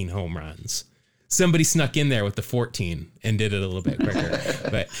 15 home runs. Somebody snuck in there with the 14 and did it a little bit quicker.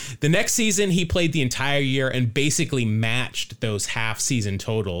 But the next season, he played the entire year and basically matched those half-season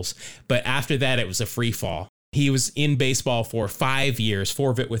totals. But after that, it was a free fall. He was in baseball for 5 years,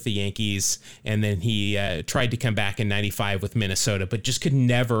 4 of it with the Yankees, and then he tried to come back in 95 with Minnesota, but just could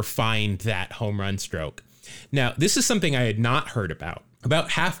never find that home run stroke. Now, this is something I had not heard about.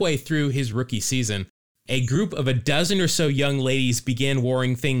 About halfway through his rookie season, a group of a dozen or so young ladies began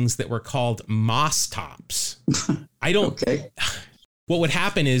wearing things that were called moss tops. Okay. What would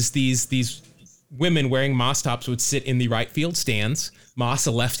happen is these women wearing moss tops would sit in the right field stands. Moss,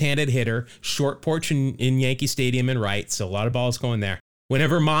 a left-handed hitter, short porch in Yankee Stadium and right, so a lot of balls going there.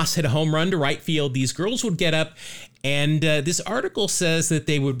 Whenever Moss hit a home run to right field, these girls would get up, and this article says that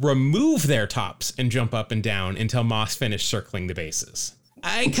they would remove their tops and jump up and down until Moss finished circling the bases.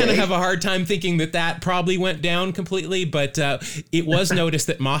 I kind of have a hard time thinking that probably went down completely, but it was noticed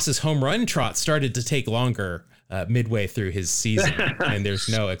that Moss's home run trot started to take longer midway through his season, and there's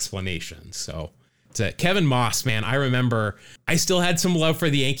no explanation. So Kevin Moss, man, I remember I still had some love for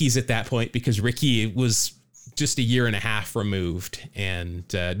the Yankees at that point because Ricky was just a year and a half removed, and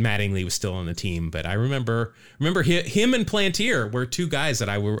Mattingly was still on the team. But I remember him and Plantier were 2 guys that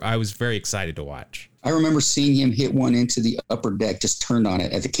I was very excited to watch. I remember seeing him hit one into the upper deck, just turned on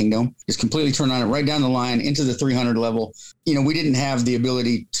it at the Kingdom, just completely turned on it right down the line into the 300 level. We didn't have the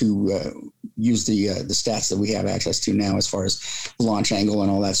ability to use the stats that we have access to now as far as launch angle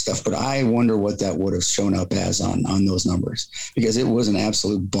and all that stuff. But I wonder what that would have shown up as on those numbers, because it was an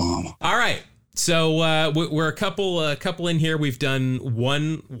absolute bomb. All right. So we're a couple in here. We've done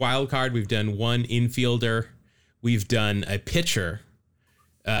 1 wild card. We've done 1 infielder. We've done a pitcher.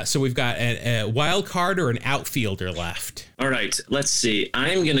 So we've got a wild card or an outfielder left. All right, let's see.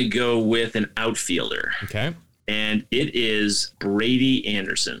 I'm going to go with an outfielder. Okay. And it is Brady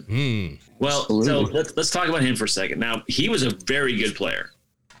Anderson. Well, so let's talk about him for a second. Now, he was a very good player.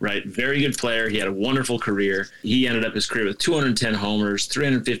 right? Very good player. He had a wonderful career. He ended up his career with 210 homers,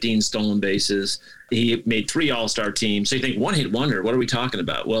 315 stolen bases. He made 3 All-Star teams. So you think one-hit wonder, what are we talking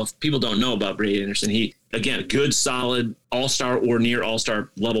about? Well, if people don't know about Brady Anderson, he, again, a good, solid All-Star or near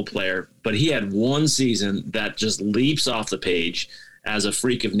All-Star level player. But he had one season that just leaps off the page as a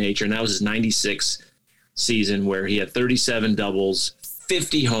freak of nature, and that was his 96 season where he had 37 doubles,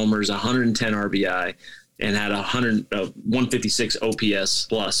 50 homers, 110 RBI, and had 156 OPS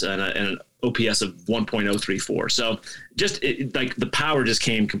plus and an OPS of 1.034. So just like the power just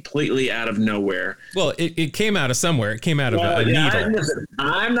came completely out of nowhere. Well, it came out of somewhere. It came out of a needle.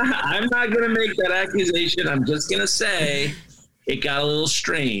 I'm not going to make that accusation. I'm just going to say it got a little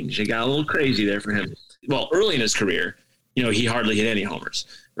strange. It got a little crazy there for him. Well, early in his career, he hardly hit any homers,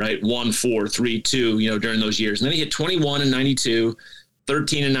 right? 1, 4, 3, 2, during those years. And then he hit 21 in 92,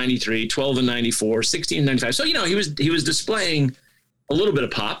 13 in 93, 12 in 94, 16 in 95. So, he was displaying a little bit of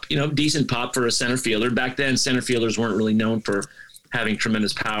pop, decent pop for a center fielder. Back then, center fielders weren't really known for having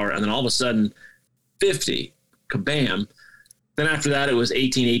tremendous power. And then all of a sudden, 50, kabam. Then after that, it was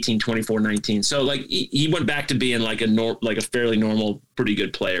 18, 18, 24, 19. So like he went back to being like a fairly normal, pretty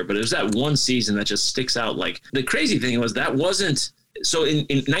good player. But it was that one season that just sticks out. Like the crazy thing was that wasn't so in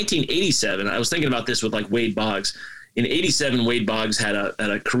 1987. I was thinking about this with like Wade Boggs. In 87, Wade Boggs had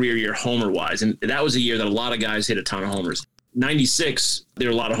a career year homer wise, and that was a year that a lot of guys hit a ton of homers. 96, there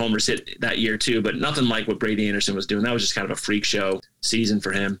were a lot of homers hit that year too, but nothing like what Brady Anderson was doing. That was just kind of a freak show season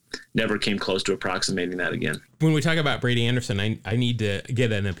for him. Never came close to approximating that again. When we talk about Brady Anderson, I need to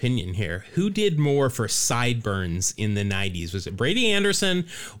get an opinion here. Who did more for sideburns in the 90s? Was it Brady Anderson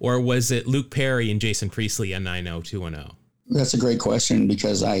or was it Luke Perry and Jason Priestley on 90210? That's a great question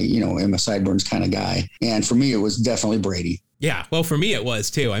because I, am a sideburns kind of guy. And for me, it was definitely Brady. Yeah, well, for me, it was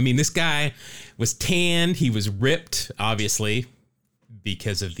too. I mean, this guy was tanned. He was ripped, obviously,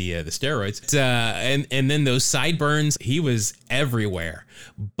 because of the steroids. And then those sideburns, he was everywhere.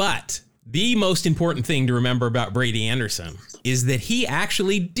 But the most important thing to remember about Brady Anderson is that he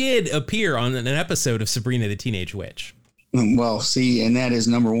actually did appear on an episode of Sabrina the Teenage Witch. Well, see, and that is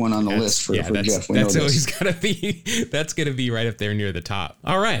number one on the list for Jeff. That's always got to be. That's going to be right up there near the top.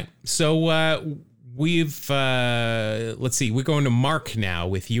 All right, so let's see. We're going to Mark now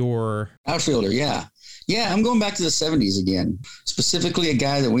with your outfielder. Yeah, I'm going back to the 70s again. Specifically, a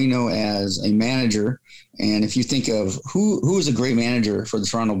guy that we know as a manager. And if you think of who is a great manager for the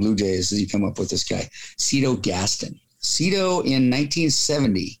Toronto Blue Jays, as you come up with this guy, Cito Gaston. Cito in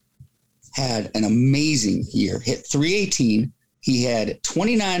 1970. Had an amazing year, hit 318. He had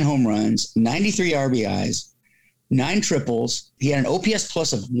 29 home runs, 93 RBIs, 9 triples. He had an OPS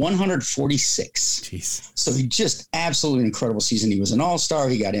plus of 146. Jeez. So he just absolutely incredible season. He was an all-star.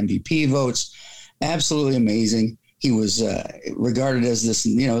 He got MVP votes. Absolutely amazing. He was regarded as this,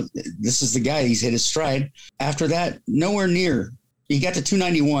 this is the guy. He's hit his stride. After that, nowhere near. He got to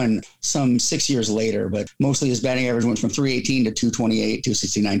 291 some 6 years later, but mostly his batting average went from 318 to 228,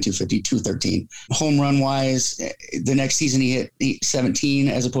 269, 250, 213. Home run wise, the next season he hit 17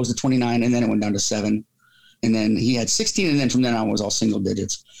 as opposed to 29, and then it went down to 7. And then he had 16, and then from then on was all single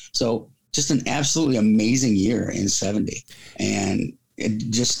digits. So just an absolutely amazing year in 70. And it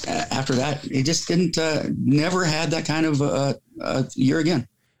just after that, it just didn't never had that kind of year again.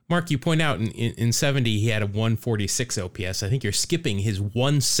 Mark, you point out in 70, he had a 146 OPS. I think you're skipping his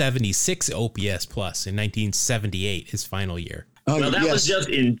 176 OPS plus in 1978, his final year. Well, that was just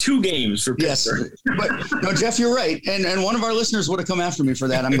in 2 games for Pittsburgh. Yes, but no, Jeff, you're right. And one of our listeners would have come after me for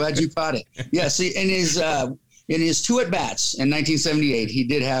that. I'm glad you caught it. Yes, in his 2 at-bats in 1978, he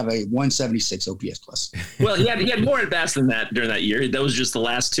did have a 176 OPS plus. Well, he had more at-bats than that during that year. That was just the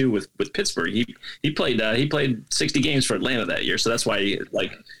last 2 with Pittsburgh. He played 60 games for Atlanta that year, so that's why he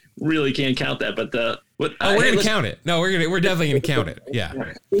really can't count that. But we're going to count it. No, we're definitely going to count it. Yeah.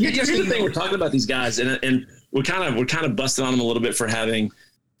 Here's the thing: we're talking about these guys, and we're kind of busting on them a little bit for having,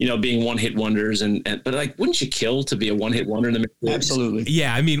 being one-hit wonders, but like, wouldn't you kill to be a one-hit wonder in the major leagues? Absolutely.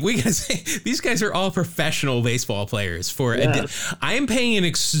 Yeah, I mean, we gotta say these guys are all professional baseball players. I am paying an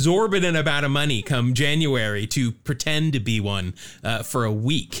exorbitant amount of money come January to pretend to be one for a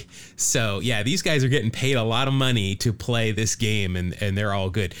week. So yeah, these guys are getting paid a lot of money to play this game, and they're all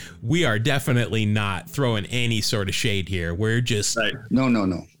good. We are definitely not throwing any sort of shade here. We're just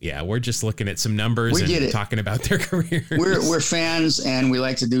no. Yeah, we're just looking at some numbers and talking about their careers. We're fans, and we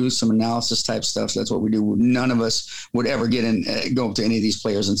like to do some analysis type stuff. That's what we do. None of us would ever go up to any of these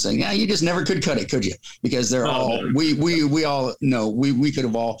players and say, "Yeah, you just never could cut it, could you?" Because they're all we all know we could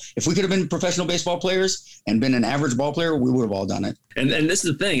have all, if we could have been professional baseball players and been an average ball player, we would have all done it. And this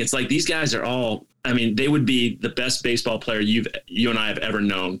is the thing. It's like these guys are all I mean, they would be the best baseball player you and I have ever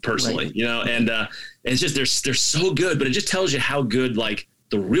known personally, Right. you know, and it's just, they're so good, but it just tells you how good, like,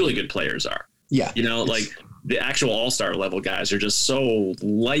 the really good players are. Yeah. You know, like the actual all-star level guys are just so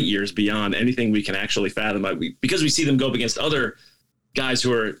light years beyond anything we can actually fathom. Because we see them go up against other guys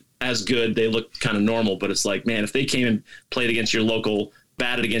who are as good, they look kind of normal, but it's like, man, if they came and batted against your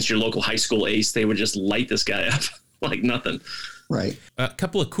local high school ace, they would just light this guy up like nothing. Right. A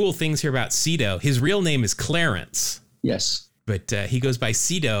couple of cool things here about Cito. His real name is Clarence, Yes. but he goes by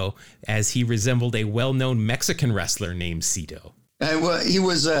Cito as he resembled a well-known Mexican wrestler named Cito. Well, he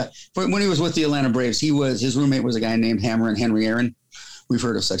was when he was with the Atlanta Braves. His roommate was a guy named Hammer and Henry Aaron. We've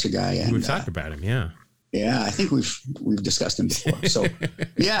heard of such a guy. And, We've talked about him, yeah. Yeah, I think we've discussed him before. So,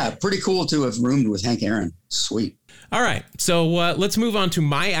 yeah, pretty cool to have roomed with Hank Aaron. Sweet. All right, so let's move on to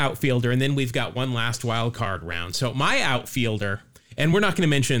my outfielder, and then we've got one last wild card round. So my outfielder, and we're not going to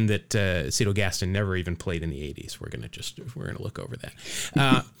mention that Cito Gaston never even played in the 80s. We're going to look over that.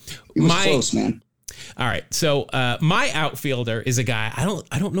 He was close, man. All right, so my outfielder is a guy I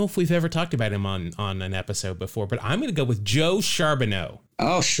don't know if we've ever talked about him on an episode before, but I'm going to go with Joe Charbonneau.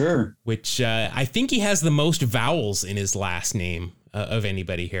 Oh, sure. Which I think he has the most vowels in his last name of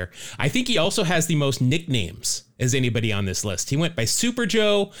anybody here. I think he also has the most nicknames as anybody on this list. He went by Super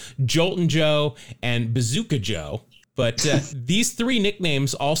Joe, Joltin' Joe, and Bazooka Joe. But these three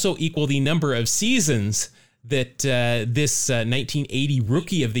nicknames also equal the number of seasons that this 1980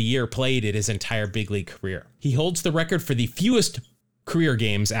 Rookie of the Year played in his entire big league career. He holds the record for the fewest career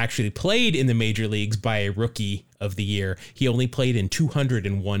games actually played in the major leagues by a Rookie of the Year. He only played in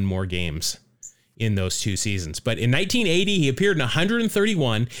 201 more games in those 2 seasons. But in 1980, he appeared in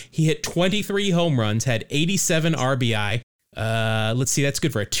 131. He hit 23 home runs, had 87 RBI. Let's see, that's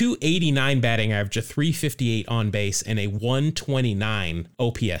good for a 289 batting average, a 358 on base, and a 129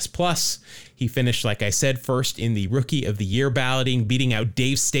 OPS plus. He finished, like I said, first in the Rookie of the Year balloting, beating out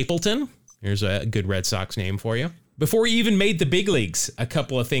Dave Stapleton. Here's a good Red Sox name for you. Before he even made the big leagues, a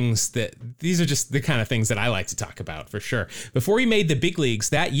couple of things these are just the kind of things that I like to talk about for sure. Before he made the big leagues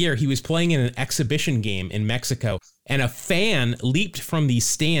that year, he was playing in an exhibition game in Mexico, and a fan leaped from the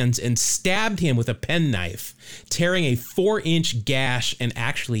stands and stabbed him with a penknife, tearing a 4-inch gash and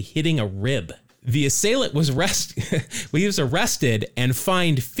actually hitting a rib. The assailant was arrested and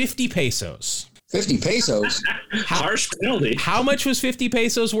fined 50 pesos. 50 pesos? Harsh penalty. How much was 50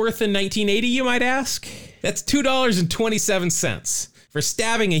 pesos worth in 1980, you might ask? That's $2.27 for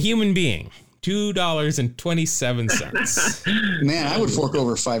stabbing a human being. $2.27. Man, I would fork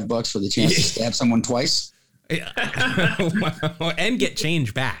over $5 for the chance to stab someone twice. And get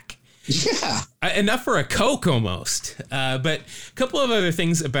change back. Yeah. Enough for a Coke almost. But a couple of other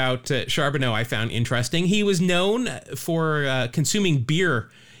things about Charbonneau I found interesting. He was known for consuming beer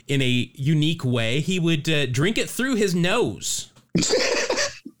in a unique way. He would drink it through his nose.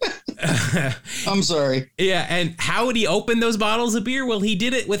 I'm sorry. Yeah, and how would he open those bottles of beer? Well, he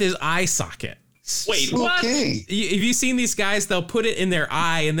did it with his eye socket. Wait, what? Okay. Have you seen these guys? They'll put it in their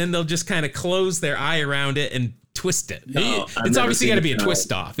eye, and then they'll just kind of close their eye around it and twist it. No, It's obviously got to be a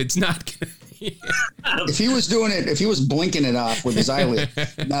twist off. It's not gonna If he was doing it, if he was blinking it off with his eyelid,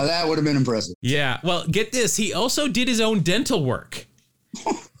 now that would have been impressive. Yeah, well, get this. He also did his own dental work.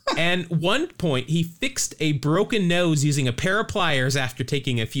 And one point, he fixed a broken nose using a pair of pliers after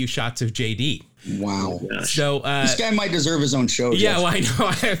taking a few shots of JD. Wow. Gosh. So This guy might deserve his own show. yeah, Jeff. well, I know.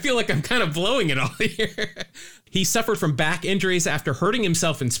 I feel like I'm kind of blowing it all here. He suffered from back injuries after hurting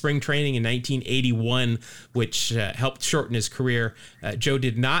himself in spring training in 1981, which helped shorten his career. Joe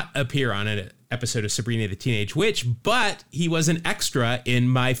did not appear on an episode of Sabrina the Teenage Witch, but he was an extra in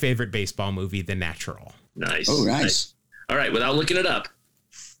my favorite baseball movie, The Natural. Nice. Oh, nice. All right, without looking it up,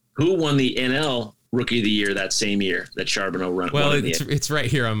 who won the NL Rookie of the Year that same year that Charbonneau won? Well, in the it's right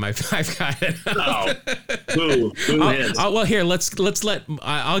here on my. I've got it. Oh, who is? Well, here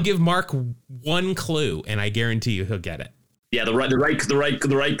I'll give Mark one clue, and I guarantee you he'll get it. Yeah, the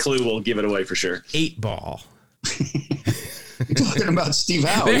right clue will give it away for sure. 8-ball. You're talking about Steve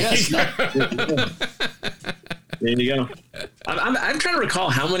Howe. Yes. There you go. I'm trying to recall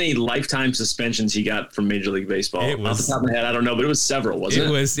how many lifetime suspensions he got from Major League Baseball. Off the top of my head, I don't know, but it was several,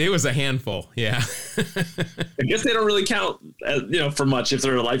 wasn't it? It was a handful. Yeah. I guess they don't really count, for much if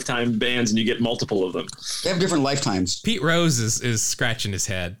they're lifetime bans and you get multiple of them. They have different lifetimes. Pete Rose is scratching his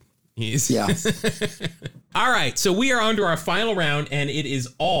head. Yeah. All right, so we are on to our final round, and it is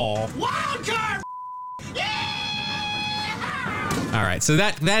all Wild card! All right, so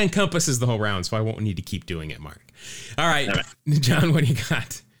that encompasses the whole round, so I won't need to keep doing it, Mark. All right. John, what do you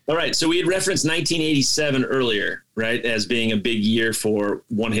got? All right. So we had referenced 1987 earlier, right, as being a big year for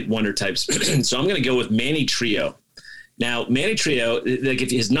one-hit wonder types. So I'm going to go with Manny Trio. Now, Manny Trio, like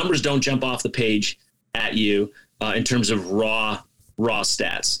if his numbers don't jump off the page at you in terms of raw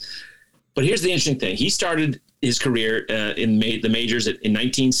stats. But here's the interesting thing. He started his career in the majors in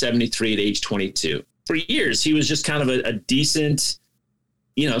 1973 at age 22. For years, he was just kind of a decent,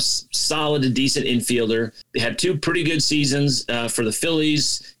 solid to decent infielder. He had two pretty good seasons for the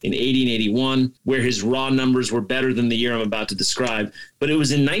Phillies in 80 and 81, where his raw numbers were better than the year I'm about to describe. But it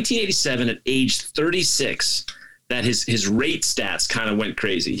was in 1987 at age 36 that his rate stats kind of went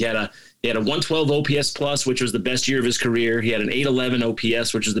crazy. He had a 112 OPS plus, which was the best year of his career. He had an 811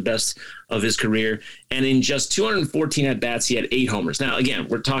 OPS, which was the best of his career. And in just 214 at bats, he had 8 homers. Now, again,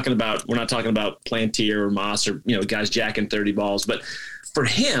 we're not talking about Plantier or Moss or guys jacking 30 balls, but for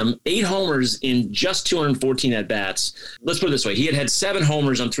him, 8 homers in just 214 at bats. Let's put it this way: he had 7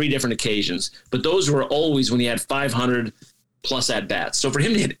 homers on 3 different occasions, but those were always when he had 500 plus at bats. So for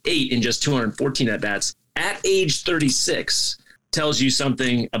him to hit 8 in just 214 at bats at age 36 tells you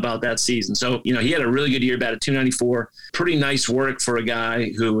something about that season. So, he had a really good year, batted .294. Pretty nice work for a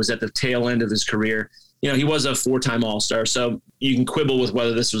guy who was at the tail end of his career. He was a 4-time All-Star, so you can quibble with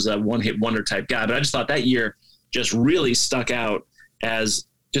whether this was a one-hit wonder type guy, but I just thought that year just really stuck out as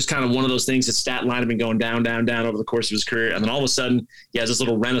just kind of one of those things. His stat line had been going down over the course of his career, and then all of a sudden he has this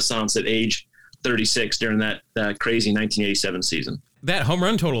little renaissance at age 36 during that crazy 1987 season. That home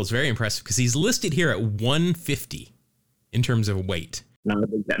run total is very impressive because he's listed here at 150 in terms of weight. Not a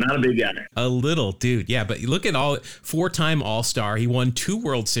big guy. A little dude, yeah. But you look at 4-time All-Star. He won 2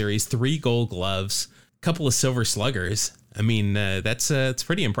 World Series, 3 Gold Gloves, a couple of Silver Sluggers. I mean, it's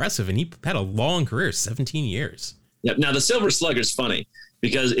pretty impressive. And he had a long career, 17 years. Yep. Now, the Silver Slugger is funny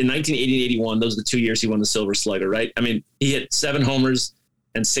because in 1980 and 81, those are the 2 years he won the Silver Slugger, right? I mean, he hit 7 homers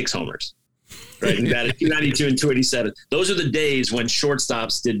and 6 homers. Right, and batted .292 and .287. Those are the days when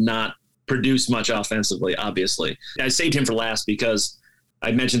shortstops did not produce much offensively. Obviously, I saved him for last because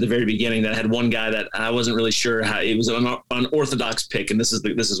I mentioned at the very beginning that I had one guy that I wasn't really sure how. It was an unorthodox pick, and this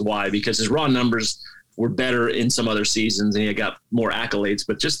is why, because his raw numbers were better in some other seasons, and he got more accolades.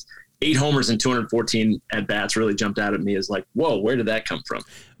 But just 8 homers and 214 at bats really jumped out at me as like, whoa, where did that come from?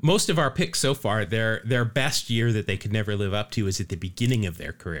 Most of our picks so far, their best year that they could never live up to is at the beginning of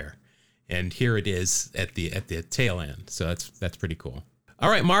their career. And here it is at the tail end. So that's pretty cool. All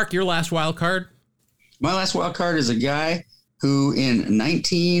right, Mark, your last wild card. My last wild card is a guy who in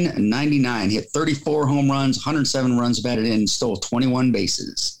 1999 hit 34 home runs, 107 runs batted in, stole 21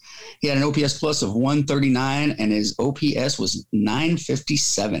 bases. He had an OPS plus of 139 and his OPS was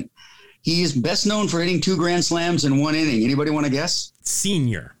 957. He is best known for hitting 2 grand slams in 1 inning. Anybody want to guess?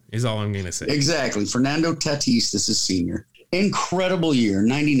 Senior is all I'm going to say. Exactly. Fernando Tatis, this is senior. Incredible year,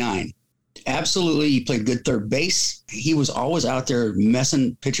 99. Absolutely. He played good third base. He was always out there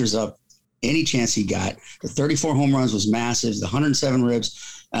messing pitchers up any chance he got. The 34 home runs was massive. The 107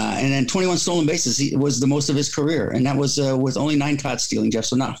 ribs. And then 21 stolen bases. He was the most of his career. And that was with only 9 caught stealing, Jeff.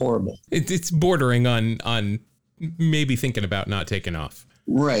 So not horrible. It's bordering on maybe thinking about not taking off.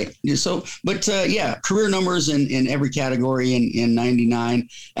 Right. So, but career numbers in every category in 99.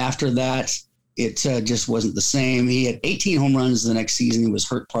 After that, it just wasn't the same. He had 18 home runs the next season. He was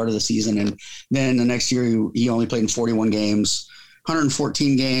hurt part of the season. And then the next year, he only played in 41 games,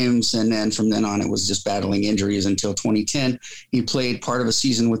 114 games. And then from then on, it was just battling injuries until 2010. He played part of a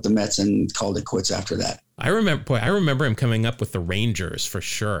season with the Mets and called it quits after that. I remember him coming up with the Rangers for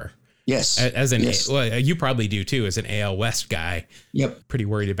sure. Yes. Well, you probably do too, as an AL West guy. Yep. Pretty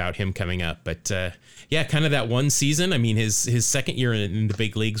worried about him coming up. But kind of that one season. I mean, his second year in the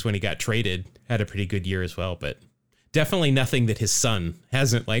big leagues when he got traded had a pretty good year as well. But definitely nothing that his son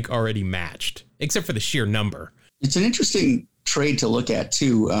hasn't already matched, except for the sheer number. It's an interesting trade to look at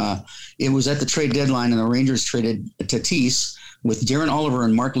too. It was at the trade deadline, and the Rangers traded Tatis with Darren Oliver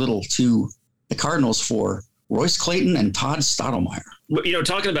and Mark Little to the Cardinals for Royce Clayton and Todd Stottlemyre.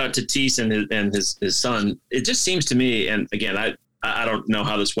 Talking about Tatis and his son, it just seems to me, and again, I don't know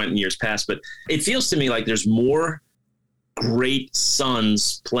how this went in years past, but it feels to me like there's more great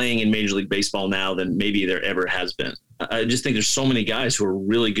sons playing in Major League Baseball now than maybe there ever has been. I just think there's so many guys who are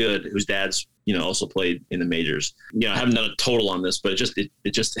really good, whose dads, also played in the majors. I haven't done a total on this, but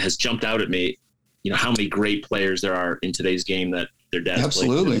it just has jumped out at me, how many great players there are in today's game that their dads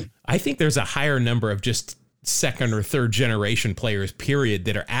Absolutely. played. I think there's a higher number of just second or third generation players, period,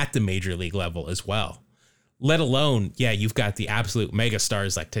 that are at the major league level as well. Let alone, you've got the absolute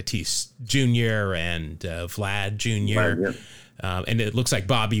megastars like Tatis Jr. and Vlad Jr. Right, yeah. And it looks like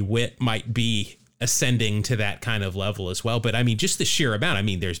Bobby Witt might be ascending to that kind of level as well. But I mean, just the sheer amount. I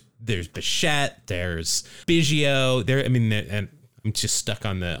mean, there's Bichette, there's Biggio, there. I mean, and I'm just stuck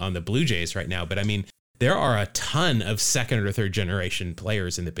on the Blue Jays right now. But I mean, there are a ton of second or third generation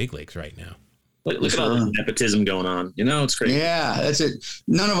players in the big leagues right now. Look at all the nepotism going on. It's crazy. Yeah, that's it.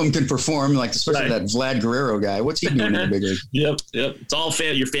 None of them can perform, like especially that Vlad Guerrero guy. What's he doing in the big league? Yep. It's all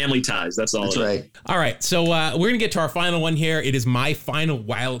your family ties. That's all. That's right. All right, so we're going to get to our final one here. It is my final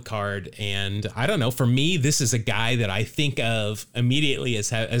wild card, and I don't know. For me, this is a guy that I think of immediately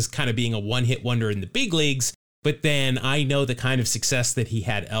as kind of being a one-hit wonder in the big leagues, but then I know the kind of success that he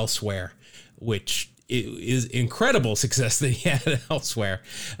had elsewhere, which is incredible success that he had elsewhere.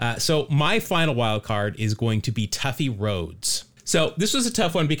 So my final wild card is going to be Tuffy Rhodes. So this was a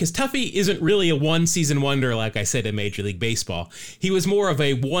tough one because Tuffy isn't really a one-season wonder, like I said, in Major League Baseball. He was more of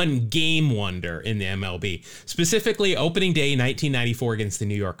a one-game wonder in the MLB. Specifically, opening day 1994 against the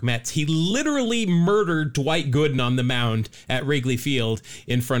New York Mets, he literally murdered Dwight Gooden on the mound at Wrigley Field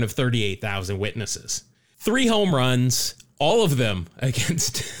in front of 38,000 witnesses. 3 home runs, all of them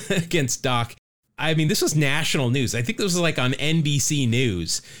against Doc. I mean, this was national news. I think this was like on NBC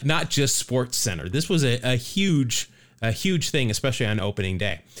News, not just Sports Center. This was a huge thing, especially on opening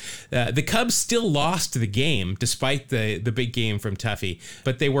day. The Cubs still lost the game, despite the big game from Tuffy,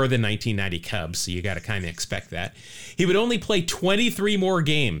 but they were the 1990 Cubs, so you got to kind of expect that. He would only play 23 more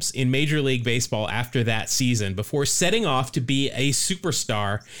games in Major League Baseball after that season before setting off to be a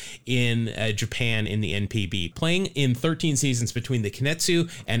superstar in Japan in the NPB, playing in 13 seasons between the Kinetsu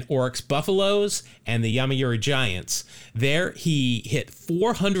and Oryx Buffaloes and the Yomiuri Giants. There, he hit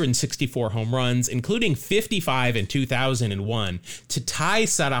 464 home runs, including 55 in 2001, to tie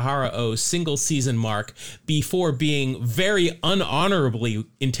Sadahara O's single season mark before being very unhonorably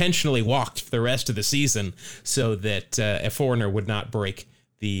intentionally walked for the rest of the season so that a foreigner would not break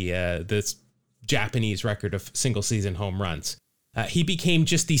the Japanese record of single season home runs. He became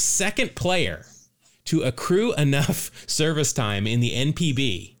just the second player to accrue enough service time in the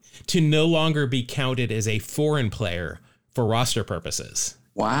NPB to no longer be counted as a foreign player for roster purposes.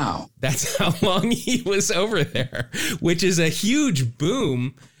 Wow. That's how long he was over there, which is a huge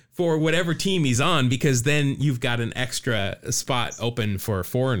boom for whatever team he's on, because then you've got an extra spot open for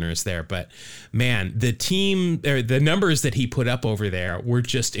foreigners there. But man, the numbers that he put up over there were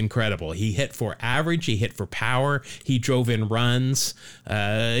just incredible. He hit for average, he hit for power, he drove in runs.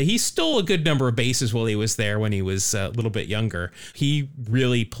 He stole a good number of bases while he was there when he was a little bit younger. He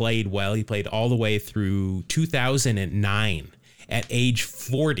really played well. He played all the way through 2009 at age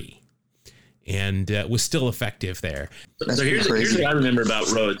 40. And was still effective there. So here's what I remember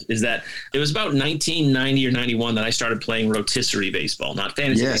about Rhodes is that it was about 1990 or 91 that I started playing rotisserie baseball, not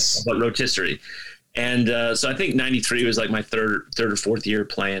fantasy baseball, but rotisserie. And so I think 93 was like my third or fourth year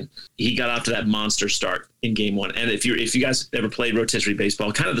playing. He got off to that monster start in game one. And if you guys ever played rotisserie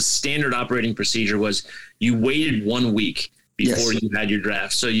baseball, kind of the standard operating procedure was you waited 1 week before you had your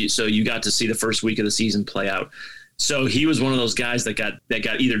draft. So you got to see the first week of the season play out. So he was one of those guys that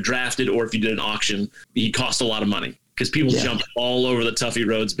got either drafted, or if you did an auction, he cost a lot of money because people jumped all over the Tuffy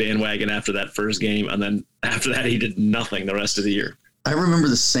Rhodes bandwagon after that first game. And then after that, he did nothing the rest of the year. I remember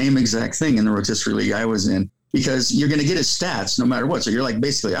the same exact thing in the rotisserie league I was in, because you're going to get his stats no matter what. So you're like,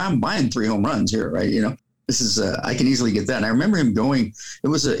 basically, I'm buying 3 home runs here, right? You know, this is I can easily get that. And I remember him going. It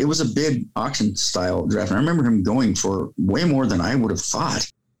was a big auction style draft. And I remember him going for way more than I would have thought.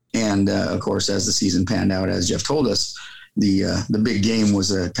 And of course, as the season panned out, as Jeff told us, the big game was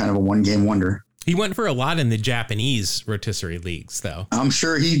a kind of a one-game wonder. He went for a lot in the Japanese rotisserie leagues, though. I'm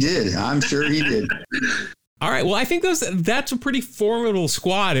sure he did. All right. Well, I think that's a pretty formidable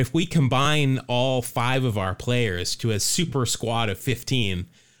squad. If we combine all 5 of our players to a super squad of 15,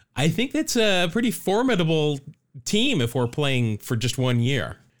 I think that's a pretty formidable team if we're playing for just 1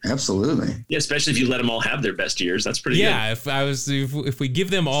 year. Absolutely. Yeah, especially if you let them all have their best years. That's pretty good. Yeah, if we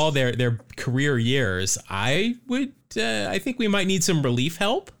give them all their career years, I think we might need some relief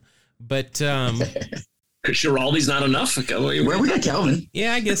help. But Giraldi's not enough. Where we got Calvin?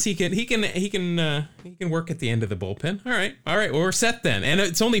 Yeah, I guess he can work at the end of the bullpen. All right. Well, we're set then, and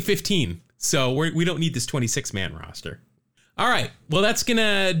it's only 15, so we don't need this 26-man roster. All right. Well, that's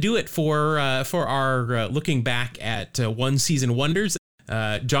gonna do it for our looking back at one season wonders.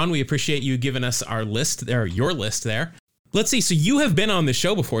 John, we appreciate you giving us our list there, your list there. Let's see. So you have been on the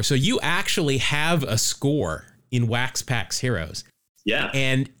show before, so you actually have a score in Wax Packs Heroes. Yeah.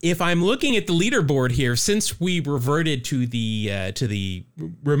 And if I'm looking at the leaderboard here, since we reverted to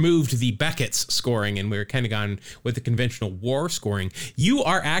removed the Beckett's scoring and we're kind of gone with the conventional WAR scoring, you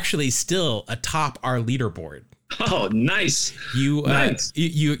are actually still atop our leaderboard. Oh, nice.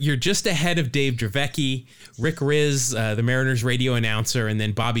 You're just ahead of Dave Dravecky, Rick Riz, the Mariners radio announcer, and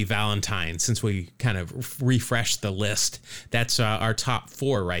then Bobby Valentine. Since we kind of refreshed the list, that's our top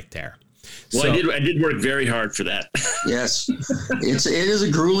 4 right there. Well, so, I did work very hard for that. Yes, it is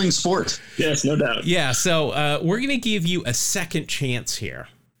a grueling sport. Yes, no doubt. Yeah, so we're going to give you a second chance here.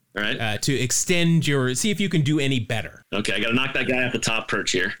 All right. To extend see if you can do any better. Okay, I got to knock that guy off the top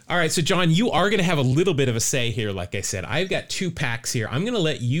perch here. All right, so John, you are going to have a little bit of a say here. Like I said, I've got 2 packs here. I'm going to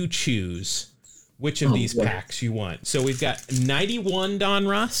let you choose which of these packs you want. So we've got 91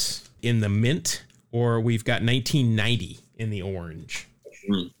 Donruss in the mint, or we've got 1990 in the orange.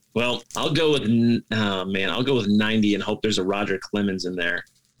 Well, I'll go with 90 and hope there's a Roger Clemens in there,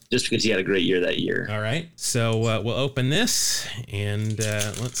 just because he had a great year that year. All right. So we'll open this and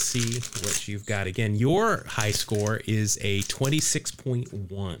let's see what you've got. Again, your high score is a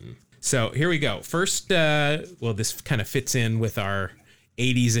 26.1. So here we go. First, this kind of fits in with our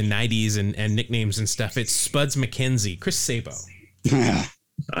 80s and 90s and nicknames and stuff. It's Spuds McKenzie, Chris Sabo.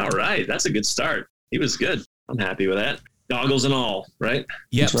 All right. That's a good start. He was good. I'm happy with that. Goggles and all, right?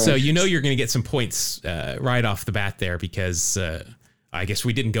 Yep. Right. So you're going to get some points right off the bat there because I guess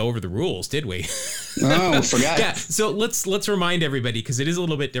we didn't go over the rules, did we? Oh, I forgot. Yeah. So let's remind everybody because it is a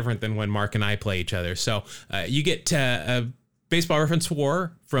little bit different than when Mark and I play each other. So you get a Baseball Reference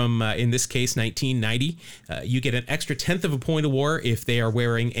WAR from, in this case, 1990. You get an extra 1/10 of a point of WAR if they are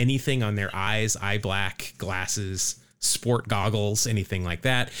wearing anything on their eyes, eye black, glasses, sport goggles, anything like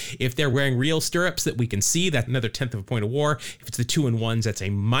that. If they're wearing real stirrups that we can see, that's another 1/10 of a point of WAR. If it's the 2 and 1s, that's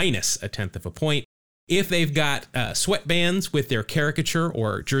a minus a 1/10 of a point. If they've got sweatbands with their caricature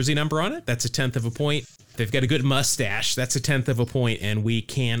or jersey number on it, that's a 1/10 of a point. If they've got a good mustache, that's a 1/10 of a point, and we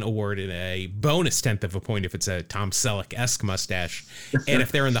can award it a bonus 1/10 of a point if it's a Tom Selleck-esque mustache. And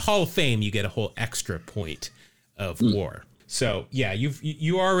if they're in the Hall of Fame, you get a whole extra point of WAR. So yeah,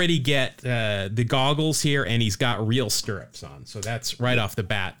 you already get the goggles here, and he's got real stirrups on. So that's right off the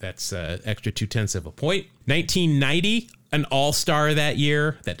bat. That's extra 2/10 of a point. 1990, an all-star that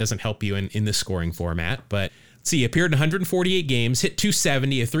year. That doesn't help you in the scoring format, but let's see, he appeared in 148 games, hit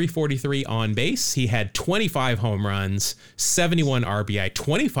 270, a 343 on base. He had 25 home runs, 71 RBI,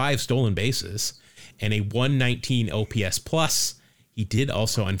 25 stolen bases, and a 119 OPS plus. He did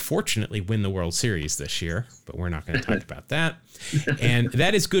also, unfortunately, win the World Series this year, but we're not going to talk about that. And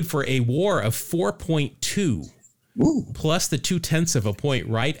that is good for a WAR of 4.2. Ooh. Plus the 2/10 of a point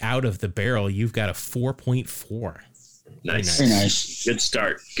right out of the barrel. You've got a 4.4. Nice. Very nice. Good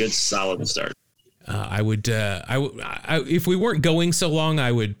start. Good solid start. I would, if we weren't going so long,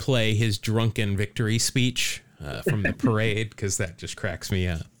 I would play his drunken victory speech from the parade because that just cracks me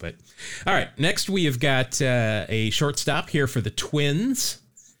up. But all right, next we have got a shortstop here for the Twins.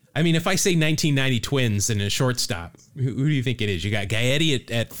 I mean, if I say 1990 Twins and a shortstop, who do you think it is? You got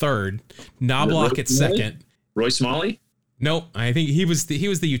Gaetti at third, Knobloch at second. Roy Smalley? Nope, I think he was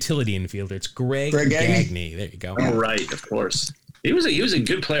the utility infielder. It's Greg Gagne. There you go. Oh, right, of course. He was a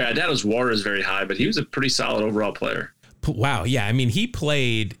good player. I doubt his WAR is very high, but he was a pretty solid overall player. Wow, yeah. I mean, he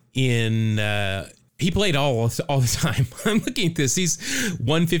played all the time. I'm looking at this. He's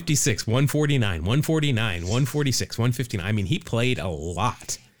 156, 149, 149, 146, 159. I mean, he played a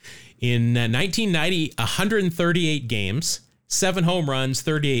lot. In 1990, 138 games, 7 home runs,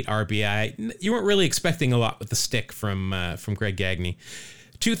 38 RBI. You weren't really expecting a lot with the stick from Greg Gagne.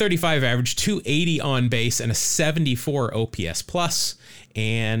 235 average, 280 on base, and a 74 OPS plus,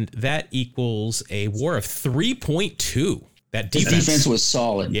 and that equals a WAR of 3.2. That defense was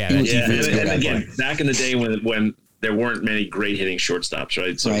solid. Yeah, and again, back in the day when there weren't many great hitting shortstops,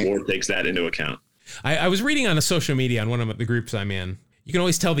 right? So WAR takes that into account. I was reading on the social media on one of the groups I'm in. You can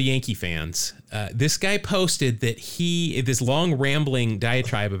always tell the Yankee fans. This guy posted that this long rambling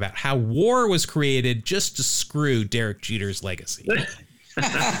diatribe about how WAR was created just to screw Derek Jeter's legacy.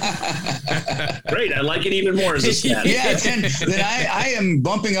 Great, I like it even more as a stat. Yeah, then I am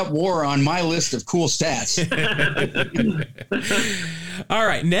bumping up WAR on my list of cool stats. All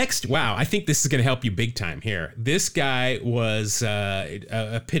right, next. Wow, I think this is going to help you big time here. This guy was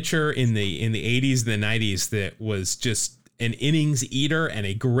a pitcher in the 80s and the 90s that was just an innings eater and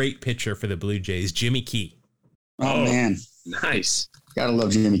a great pitcher for the Blue Jays, Jimmy Key. Oh man, nice. Gotta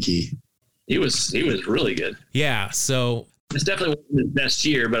love Jimmy Key. He was really good. Yeah, so it's definitely his best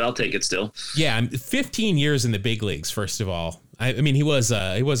year, but I'll take it still. Yeah, 15 years in the big leagues. First of all, I mean he was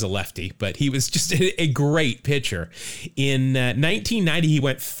a lefty, but he was just a great pitcher. In 1990, he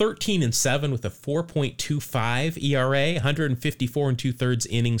went 13-7 with a 4.25 ERA, 154 2/3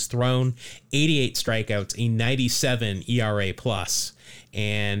 innings thrown, 88 strikeouts, a 97 ERA plus,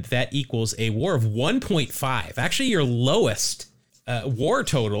 and that equals a WAR of 1.5. Actually, your lowest WAR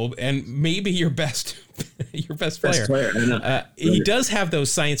total, and maybe your best player. He does have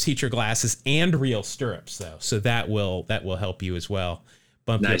those science teacher glasses and real stirrups, though, so that will help you as well.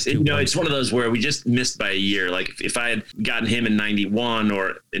 Nice. It's one of those where we just missed by a year. Like if I had gotten him in 91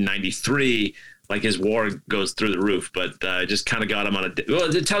 or in 93, like his WAR goes through the roof, but just kind of got him on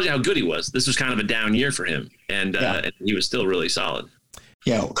well, it tells you how good he was. This was kind of a down year for him, and he was still really solid.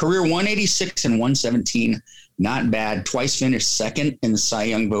 Yeah, career 186 and 117. Not bad. Twice finished second in the Cy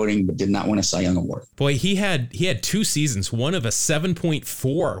Young voting, but did not win a Cy Young award. Boy, he had 2 seasons, one of a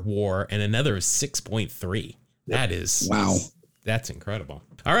 7.4 WAR and another of 6.3. That is wow. That's incredible.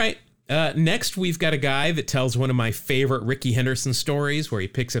 All right. Next, we've got a guy that tells one of my favorite Rickey Henderson stories, where he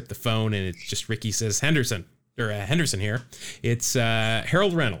picks up the phone and it's just Rickey says Henderson here. It's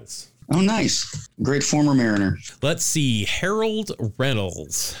Harold Reynolds. Oh, nice. Great former Mariner. Let's see. Harold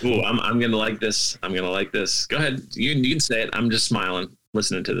Reynolds. Ooh, I'm going to like this. Go ahead. You can say it. I'm just smiling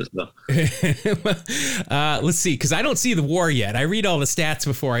listening to this, though. Let's see, because I don't see the WAR yet. I read all the stats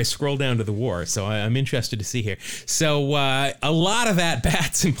before I scroll down to the WAR, so I'm interested to see here. So a lot of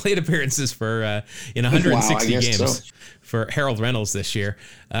at-bats and plate appearances for in 160 games for Harold Reynolds this year.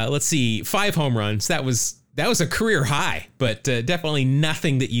 Let's see. 5 home runs. That was a career high, but definitely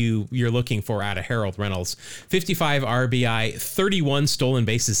nothing that you're looking for out of Harold Reynolds. 55 RBI, 31 stolen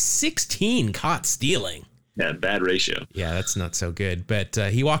bases, 16 caught stealing. Yeah, bad ratio. Yeah, that's not so good. But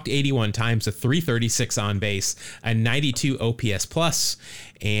he walked 81 times, a 336 on base, a 92 OPS plus,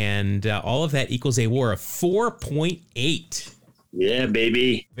 and all of that equals a WAR of 4.8. Yeah,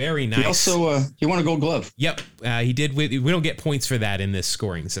 baby. Very nice. He also he won a Gold Glove. Yep, he did. We don't get points for that in this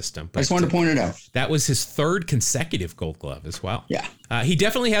scoring system. But I just wanted to point it out. That was his 3rd consecutive Gold Glove as well. Yeah. He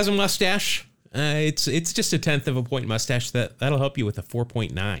definitely has a mustache. It's just a 1/10 of a point mustache. That'll help you with a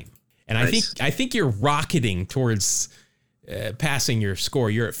 4.9. And nice. I think you're rocketing towards passing your score.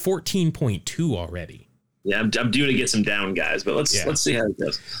 You're at 14.2 already. Yeah, I'm due to get some down guys, but let's see how it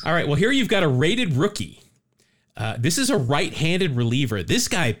goes. All right. Well, here you've got a rated rookie. This is a right-handed reliever. This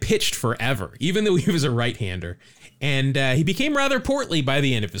guy pitched forever, even though he was a right-hander. And he became rather portly by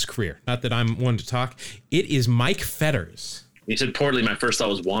the end of his career. Not that I'm one to talk. It is Mike Fetters. You said portly. My first thought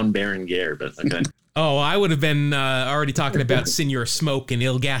was Juan Berenguer, but okay. Oh, I would have been already talking about Senor Smoke and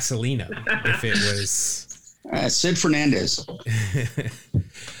Il Gasolina if it was... Sid Fernandez.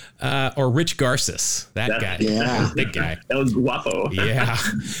 Or Rich Garces, that guy. Yeah. Big guy. That was guapo. Yeah.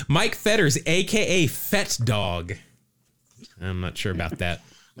 Mike Fetters, a.k.a. Fett Dog. I'm not sure about that.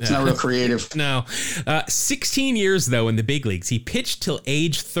 It's not real creative. No. 16 years, though, in the big leagues. He pitched till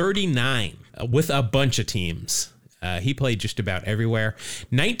age 39 with a bunch of teams. He played just about everywhere.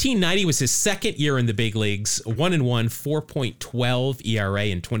 1990 was his 2nd year in the big leagues. 1-1, 4.12 ERA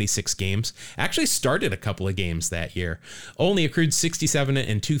in 26 games. Actually started a couple of games that year. Only accrued 67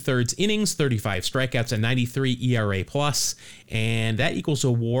 2/3 innings, 35 strikeouts, a 93 ERA plus, and that equals a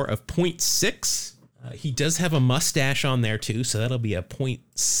WAR of 0.6. He does have a mustache on there too, so that'll be a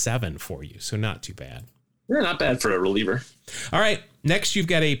 0.7 for you. So not too bad. Yeah, not bad for a reliever. All right. Next, you've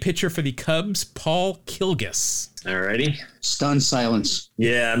got a pitcher for the Cubs, Paul Kilgus. Alrighty. Stunned silence.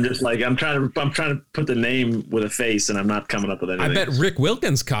 Yeah, I'm just like I'm trying to put the name with a face, and I'm not coming up with anything. I bet Rick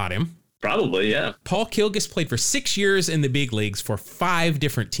Wilkins caught him. Probably, yeah. Paul Kilgus played for 6 years in the big leagues for 5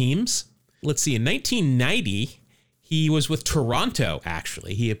 different teams. Let's see. In 1990, he was with Toronto.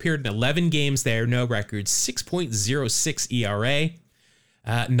 Actually, he appeared in 11 games there, no records, 6.06 ERA.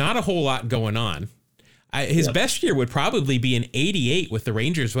 Not a whole lot going on. His best year would probably be an 88 with the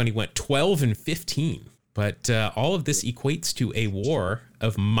Rangers when he went 12-15. But all of this equates to a WAR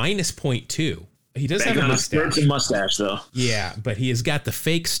of minus 0.2. He does have a mustache, though. Yeah, but he has got the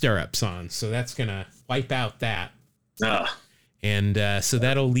fake stirrups on, so that's going to wipe out that. And so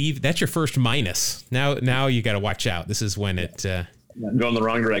that'll leave. That's your first minus. Now you got to watch out. This is when it... I'm going the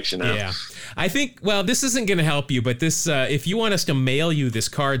wrong direction now. Yeah. I think, well, this isn't going to help you, but this, if you want us to mail you this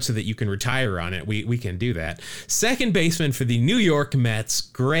card so that you can retire on it, we can do that. Second baseman for the New York Mets,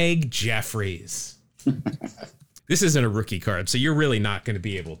 Greg Jeffries. This isn't a rookie card, so you're really not going to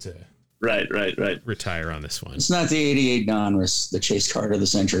be able to retire on this one. It's not the 88 Donruss, the chase card of the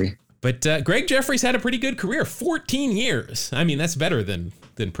century. But Greg Jeffries had a pretty good career, 14 years. I mean, that's better than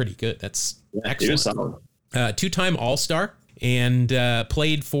pretty good. That's excellent. 2-time All-Star. And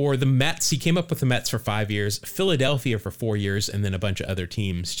played for the Mets. He came up with the Mets for 5 years, Philadelphia for 4 years, and then a bunch of other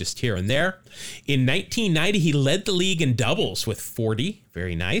teams just here and there. In 1990, he led the league in doubles with 40.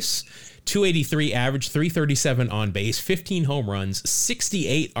 Very nice. 283 average, 337 on base, 15 home runs,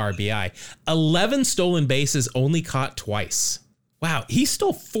 68 RBI, 11 stolen bases, only caught twice. Wow, he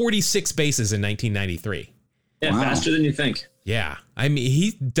stole 46 bases in 1993. Yeah, Wow. faster than you think. Yeah, I mean,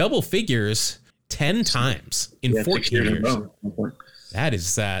 he double figures 10 times in 14 years. That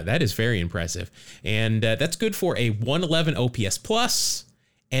is very impressive. And that's good for a 111 OPS plus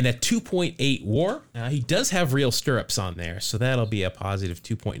and a 2.8 WAR. He does have real stirrups on there, so that'll be a positive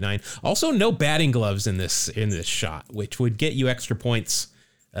 2.9. Also, no batting gloves in this shot, which would get you extra points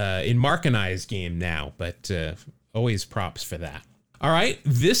in Mark and I's game now, but always props for that. All right,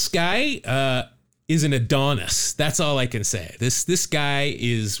 this guy is an Adonis. That's all I can say. This guy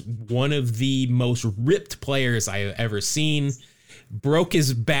is one of the most ripped players I've ever seen. Broke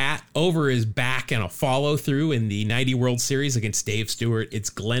his bat over his back in a follow through in the 90 World Series against Dave Stewart. It's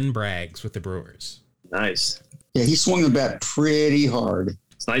Glenn Braggs with the Brewers. Nice. Yeah, he swung the bat pretty hard.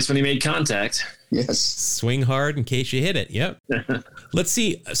 It's nice when he made contact. Yes. Swing hard in case you hit it. Yep. Let's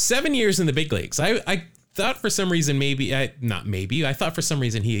see. 7 years in the big leagues. I thought for some reason I thought for some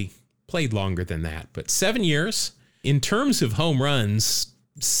reason he played longer than that. But 7 years. In terms of home runs,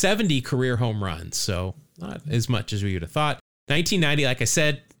 70 career home runs. So not as much as we would have thought. 1990, like I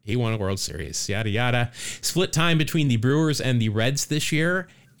said, he won a World Series, yada, yada. Split time between the Brewers and the Reds this year.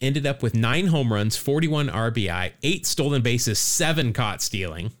 Ended up with 9 home runs, 41 RBI, 8 stolen bases, 7 caught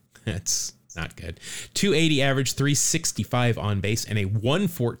stealing. That's not good. 280 average, 365 on base, and a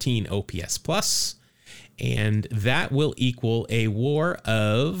 114 OPS plus. And that will equal a WAR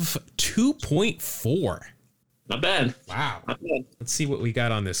of 2.4. Not bad. Wow. Not bad. Let's see what we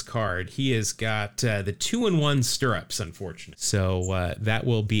got on this card. He has got the 2-in-1 stirrups, unfortunately. So that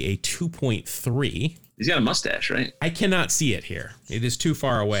will be a 2.3. He's got a mustache, right? I cannot see it here. It is too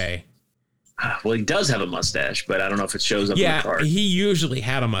far away. Well, he does have a mustache, but I don't know if it shows up on the card. He usually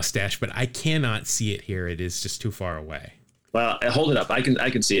had a mustache, but I cannot see it here. It is just too far away. Well, hold it up. I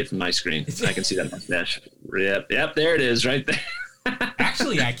can see it from my screen. I can see that mustache. Yep, there it is, right there.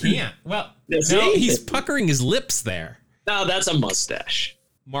 Actually, I can't. Well, Yeah, no, see? he's puckering his lips there. No, that's a mustache.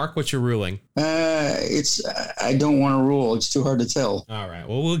 Mark, what's your ruling? I don't want to rule. It's too hard to tell. All right.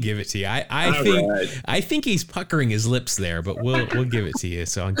 Well, we'll give it to you. All I think he's puckering his lips there, but we'll give it to you.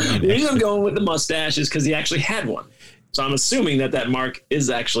 So I'm The reason I'm going with the mustache is because he actually had one. So I'm assuming that mark is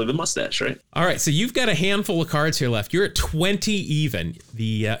actually the mustache, right? All right, so you've got a handful of cards here left. You're at 20 even.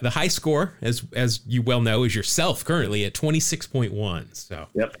 The high score, as you well know, is yourself currently at 26.1. So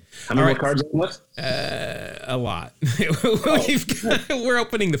Yep. How many more cards are left? a lot. We're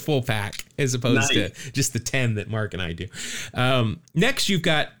opening the full pack as opposed to just the 10 that Mark and I do. Next, you've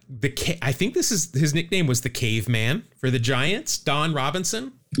got I think his nickname was the Caveman for the Giants, Don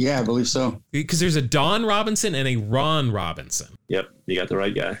Robinson. Yeah, I believe so. Because there's a Don Robinson and a Ron Robinson. Yep, you got the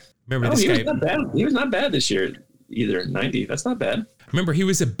right guy. Remember this guy? Was not bad. He was not bad this year either. 90. That's not bad. Remember, he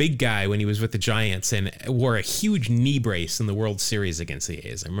was a big guy when he was with the Giants and wore a huge knee brace in the World Series against the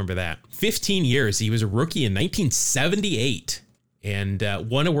A's. I remember that. 15 years. He was a rookie in 1978 and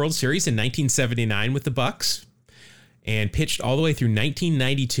won a World Series in 1979 with the Bucks and pitched all the way through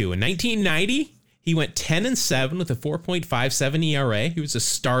 1992. In 1990, he went 10-7 with a 4.57 ERA. He was a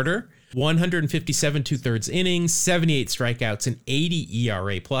starter, 157 2/3 innings, 78 strikeouts, and 80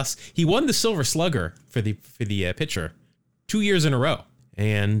 ERA plus. He won the Silver Slugger for the pitcher 2 years in a row.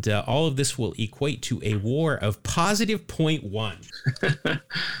 And all of this will equate to a WAR of positive 0.1.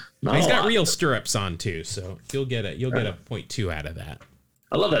 He's got real stirrups on too, so you'll get a 0.2 out of that.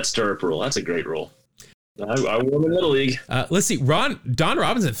 I love that stirrup rule. That's a great rule. I won the Little League. Let's see. Don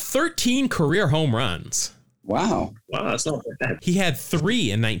Robinson, 13 career home runs. Wow. Wow, that's not bad. He had 3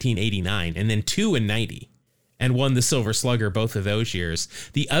 in 1989 and then 2 in 90 and won the Silver Slugger both of those years.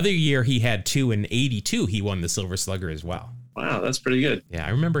 The other year he had 2 in 82. He won the Silver Slugger as well. Wow, that's pretty good. Yeah, I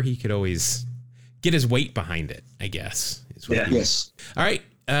remember he could always get his weight behind it, I guess. Yeah. Yes. All right.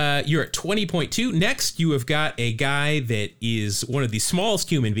 You're at 20.2. Next, you have got a guy that is one of the smallest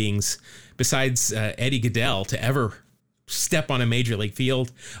human beings besides Eddie Goodell to ever step on a major league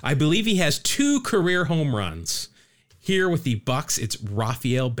field. I believe he has 2 career home runs. Here with the Bucks, it's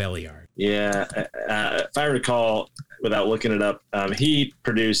Rafael Belliard. Yeah, if I recall, without looking it up, he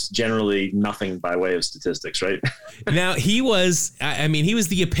produced generally nothing by way of statistics, right? Now, he was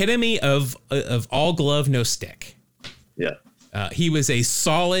the epitome of all glove, no stick. Yeah. He was a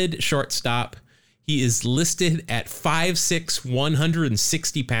solid shortstop. He is listed at 5'6",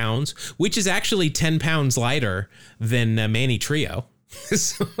 160 pounds, which is actually 10 pounds lighter than Manny Trio.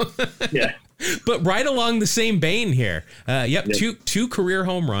 So, Yeah. But right along the same vein here. Two career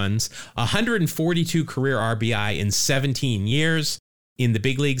home runs, 142 career RBI in 17 years in the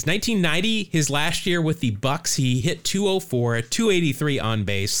big leagues. 1990, his last year with the Bucks, he hit 204, 283 on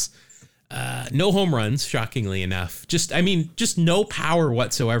base. No home runs, shockingly enough. Just no power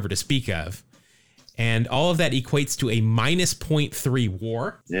whatsoever to speak of. And all of that equates to a minus 0.3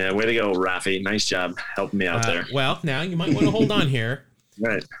 WAR. Yeah, way to go, Rafi. Nice job helping me out there. Well, now you might want to hold on here.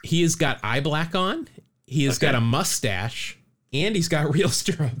 Right. He has got eye black on. He has got a mustache, and he's got real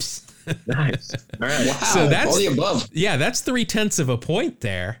stirrups. Nice. All right. Wow. So that's all the above. Yeah, that's 0.3 of a point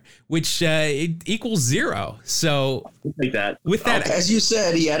there, which it equals 0. So Like that. with that, As you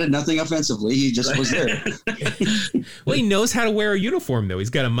said, he added nothing offensively. He just was there. well, he knows how to wear a uniform though.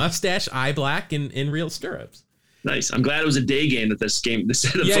 He's got a mustache, eye black, and real stirrups. Nice. I'm glad it was a day game that this game.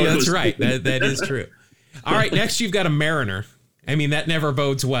 Yeah, that's right. That is true. All right, next you've got a Mariner. I mean, that never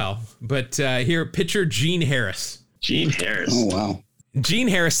bodes well. But here, pitcher Gene Harris. Gene Harris. Oh, wow. Gene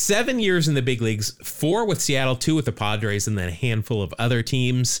Harris, 7 years in the big leagues, 4 with Seattle, 2 with the Padres, and then a handful of other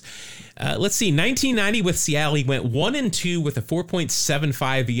teams. Let's see, 1990 with Seattle, he went 1-2 with a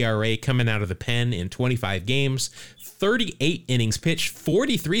 4.75 ERA coming out of the pen in 25 games, 38 innings pitched,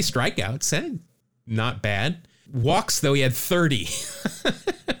 43 strikeouts. Not bad. Walks, though, he had 30.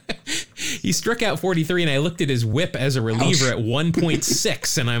 He struck out 43, and I looked at his whip as a reliever at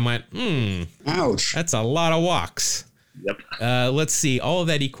 1.6, and I went, Ouch. that's a lot of walks. Yep. Let's see. All of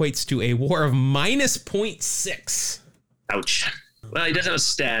that equates to a WAR of minus 0.6. Ouch. Well, he doesn't have a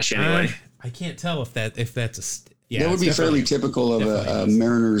stash anyway. I can't tell if that's a. That would be fairly typical of a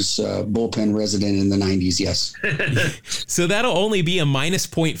Mariners bullpen resident in the 90s, yes. So that'll only be a minus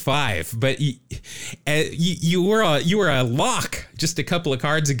 0.5. But you were a lock just a couple of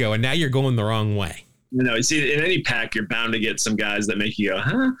cards ago, and now you're going the wrong way. You see, in any pack, you're bound to get some guys that make you go,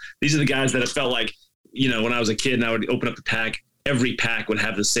 huh? These are the guys that it felt like, when I was a kid and I would open up the pack, every pack would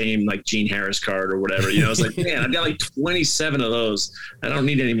have the same like Gene Harris card or whatever. I was like, man, I've got like 27 of those. I don't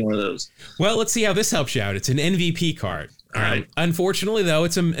need any more of those. Well, let's see how this helps you out. It's an MVP card. All right. Unfortunately, though,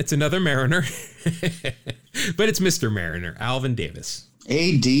 it's another Mariner, but it's Mr. Mariner, Alvin Davis.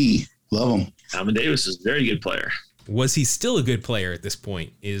 AD. Love him. Alvin Davis is a very good player. Was he still a good player at this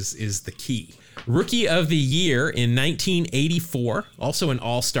point is the key. Rookie of the Year in 1984, also an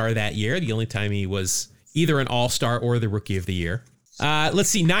All-Star that year, the only time he was either an All-Star or the Rookie of the Year. Let's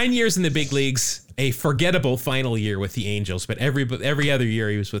see, 9 years in the big leagues, a forgettable final year with the Angels, but every other year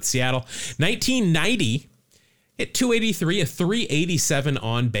he was with Seattle. 1990, hit 283, a 387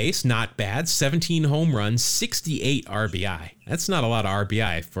 on base, not bad, 17 home runs, 68 RBI. That's not a lot of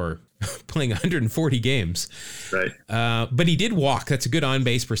RBI for playing 140 games. Right. But he did walk. That's a good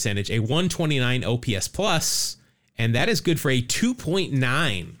on-base percentage. A 129 OPS plus, and that is good for a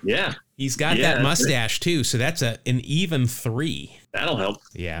 2.9. Yeah. He's got that mustache, too, so that's an even 3. That'll help.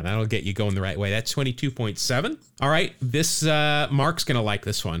 Yeah, that'll get you going the right way. That's 22.7. All right, this Mark's going to like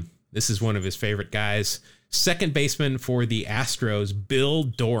this one. This is one of his favorite guys. Second baseman for the Astros, Bill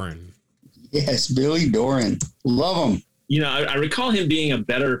Doran. Yes, Billy Doran. Love him. I recall him being a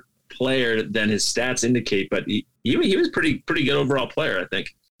better player than his stats indicate, but he was pretty good overall player, I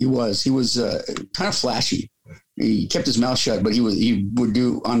think. He was kind of flashy. He kept his mouth shut, but he would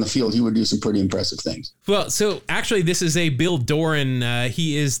do on the field. He would do some pretty impressive things. Well, so actually, this is a Bill Doran.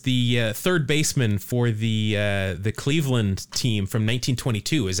 He is the third baseman for the Cleveland team from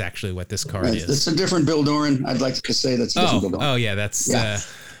 1922. Is actually what this card is. That's a different Bill Doran. I'd like to say that's a different Bill Doran. Oh yeah,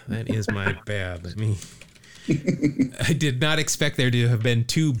 that is my bad. I did not expect there to have been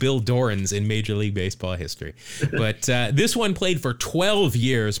 2 Bill Dorans in Major League Baseball history. But this one played for 12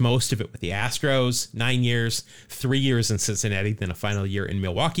 years, most of it with the Astros, 9 years, 3 years in Cincinnati, then a final year in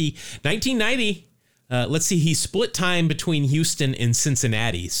Milwaukee. 1990, let's see, he split time between Houston and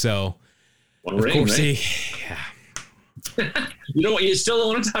Cincinnati. So, of course, You know what? You still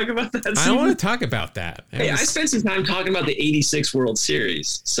don't want to talk about that? I don't want to talk about that. I spent some time talking about the 86 World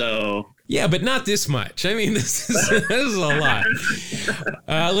Series. So yeah, but not this much. I mean, this is a lot.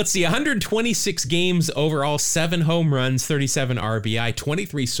 Let's see, 126 games overall, 7 home runs, 37 RBI,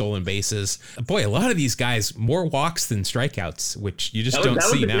 23 stolen bases. Boy, a lot of these guys, more walks than strikeouts, which you just don't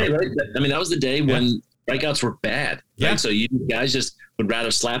see now. Day, right? I mean, that was the day when strikeouts were bad. Right? Yeah. So you guys just would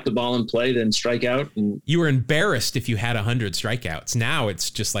rather slap the ball and play than strike out. And you were embarrassed if you had 100 strikeouts. Now it's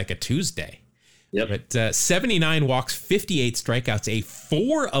just like a Tuesday. Yep. But 79 walks, 58 strikeouts, a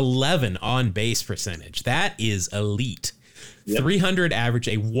 411 on base percentage. That is elite. Yep. 300 average,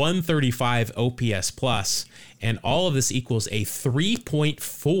 a 135 OPS plus, and all of this equals a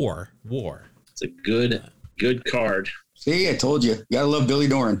 3.4 WAR. It's a good card. See, I told you. You gotta love Billy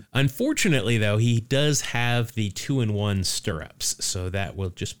Doran. Unfortunately, though, he does have the 2-in-1 stirrups, so that will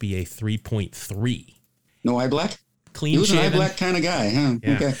just be a 3.3. No eye black? Clean he was shaven. an eye black kind of guy, huh?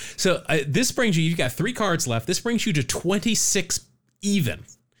 Yeah. Okay. So this brings you've got 3 cards left. This brings you to 26 even.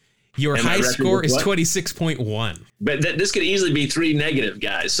 Your And my high record score was is what? 26.1. But this could easily be 3 negative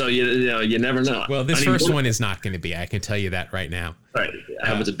guys. So you never know. Well, this I mean, first one is not going to be. I can tell you that right now. All right. I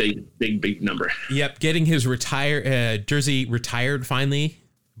hope it's a big number. Yep, getting his jersey retired finally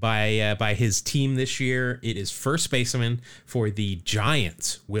by his team this year. It is first baseman for the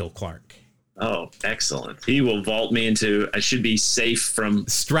Giants, Will Clark. Oh, excellent. He will vault me into, I should be safe from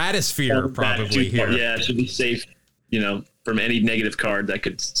Stratosphere, probably here. Yeah, I should be safe, from any negative card that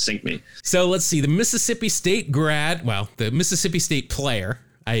could sink me. So let's see. The Mississippi State the Mississippi State player.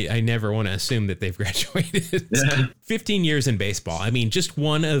 I never want to assume that they've graduated. 15 years in baseball. I mean, just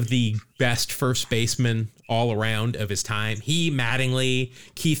one of the best first basemen all around of his time. He, Mattingly,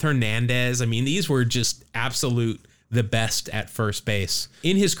 Keith Hernandez. I mean, these were just the best at first base.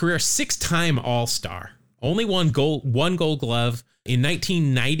 In his career, 6-time All-Star. Only one Gold Glove. In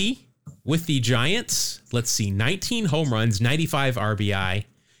 1990 with the Giants, let's see, 19 home runs, 95 RBI.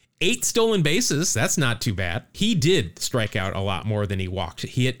 8 stolen bases. That's not too bad. He did strike out a lot more than he walked.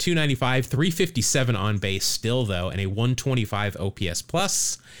 He hit 295, 357 on base still, though, and a 125 OPS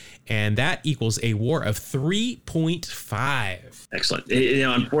plus. And that equals a WAR of 3.5. Excellent.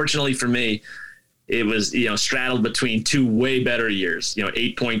 Unfortunately for me, it was, straddled between 2 way better years,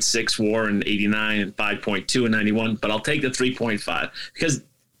 8.6 WAR in 89 and 5.2 in 91. But I'll take the 3.5 because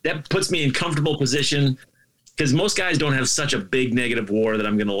that puts me in comfortable position. Because most guys don't have such a big negative WAR that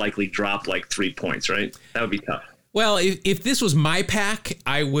I'm going to likely drop like 3 points, right? That would be tough. Well, if this was my pack,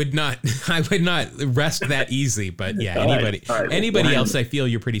 I would not rest that easy. But yeah, anybody else, I feel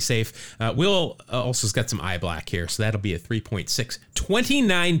you're pretty safe. Will also's got some eye black here, so that'll be a 3.6,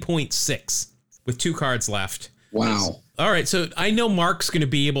 29.6 with 2 cards left. Wow. All right, so I know Mark's going to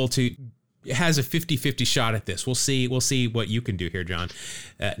be able to. Has a 50-50 shot at this. We'll see what you can do here, John.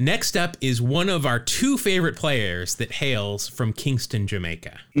 Next up is one of our 2 favorite players that hails from Kingston,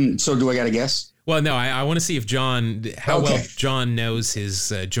 Jamaica. So do I got to guess? Well, no, I want to see if well John knows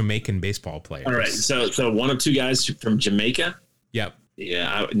his Jamaican baseball players. All right, so one of 2 guys from Jamaica? Yep.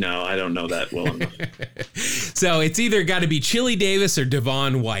 Yeah, I don't know that well enough. So it's either got to be Chili Davis or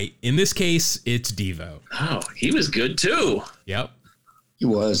Devon White. In this case, it's Devo. Oh, he was good too. Yep. He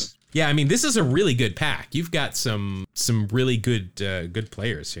was. Yeah, I mean, this is a really good pack. You've got some really good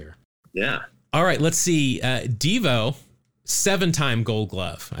players here. Yeah. All right, let's see. Devo, 7-time Gold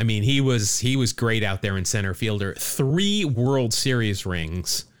Glove. I mean, he was great out there in center fielder. 3 World Series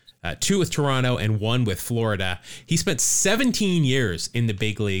rings, 2 with Toronto and 1 with Florida. He spent 17 years in the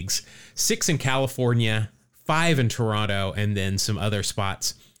big leagues, 6 in California, 5 in Toronto, and then some other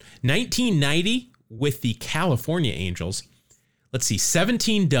spots. 1990 with the California Angels. Let's see,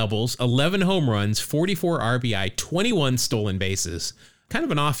 17 doubles, 11 home runs, 44 RBI, 21 stolen bases. Kind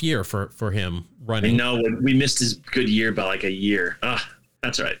of an off year for him running. No, we missed his good year by like a year.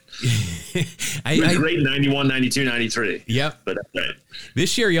 That's right. He was great in 91, 92, 93. Yep. But that's right.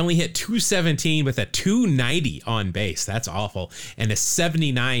 This year, he only hit 217 with a 290 on base. That's awful. And a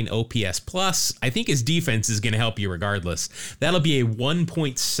 79 OPS plus. I think his defense is going to help you regardless. That'll be a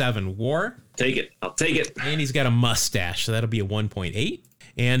 1.7 WAR. Take it. I'll take it. And he's got a mustache, so that'll be a 1.8.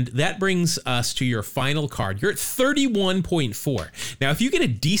 And that brings us to your final card. You're at 31.4. Now, if you get a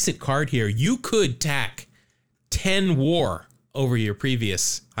decent card here, you could tack 10 WAR over your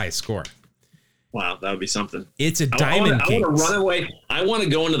previous high score. Wow, that would be something. It's a Diamond Kings. I want to run away. I want to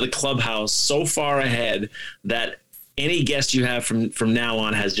go into the clubhouse so far ahead that any guest you have from now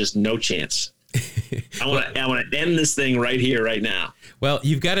on has just no chance. I want to end this thing right here, right now. Well,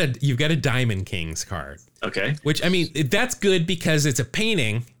 you've got a Diamond Kings card. Okay. Which, I mean, that's good because it's a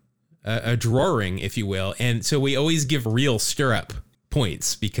painting, a drawing, if you will. And so we always give real stirrup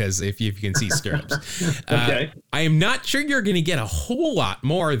points because if you can see stirrups. Okay. I am not sure you're going to get a whole lot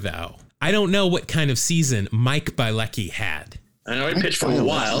more, though. I don't know what kind of season Mike Bilecki had. I know he pitched for a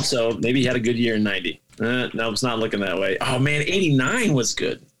while, so maybe he had a good year in 90. No, it's not looking that way. Oh, man, 89 was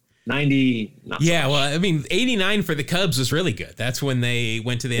good. 90, not so much. Well, I mean, 89 for the Cubs was really good. That's when they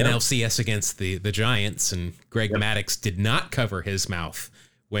went to the NLCS against the Giants, and Greg Maddux did not cover his mouth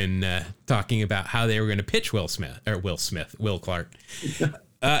when talking about how they were going to pitch Will Clark.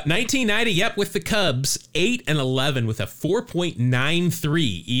 1990, with the Cubs, 8-11 with a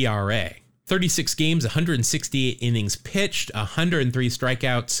 4.93 ERA. 36 games, 168 innings pitched, 103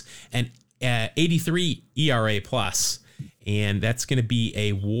 strikeouts, and 83 ERA plus. And that's going to be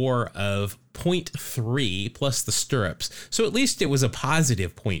a WAR of 0.3 plus the stirrups. So at least it was a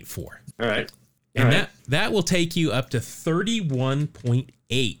positive 0.4. All right. And that will take you up to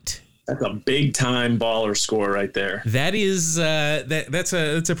 31.8 That's a big time baller score right there. That is that's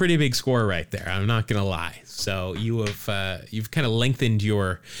a pretty big score right there. I'm not gonna lie. So you've kind of lengthened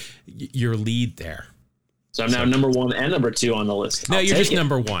your lead there. So I'm now number 1 and number 2 on the list. No, you're just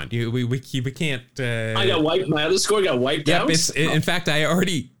number 1. We can't. I got wiped. My other score got wiped out. In fact, I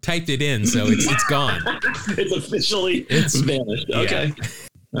already typed it in, so it's gone. It's officially vanished. Okay. Yeah.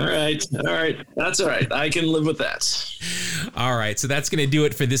 All right. That's all right. I can live with that. All right. So that's going to do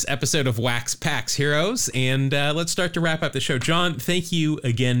it for this episode of Wax Packs Heroes. And let's start to wrap up the show. John, thank you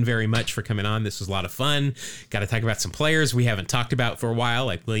again very much for coming on. This was a lot of fun. Got to talk about some players we haven't talked about for a while,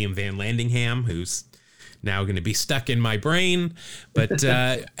 like William Van Landingham, who's now going to be stuck in my brain. But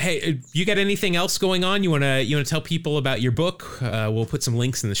hey, you got anything else going on? You want to tell people about your book? We'll put some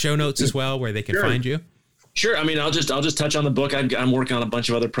links in the show notes as well where they can find you. Sure. I mean, I'll just touch on the book. I'm working on a bunch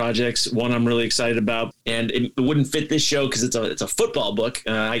of other projects. One I'm really excited about, and it wouldn't fit this show because it's a football book.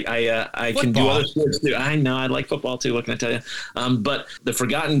 I can do other sports too. I know I like football too. What can I tell you? But The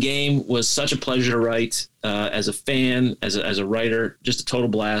Forgotten Game was such a pleasure to write. As a fan, as a writer, just a total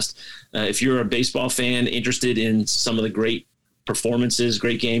blast. If you're a baseball fan interested in some of the great performances,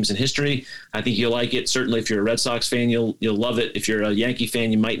 great games in history, I think you'll like it. Certainly, if you're a Red Sox fan, you'll love it. If you're a Yankee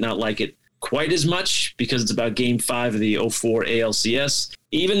fan, you might not like it quite as much because it's about Game 5 of the 2004 ALCS.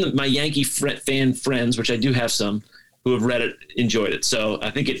 Even my Yankee fan friends, which I do have some, who have read it, enjoyed it. So I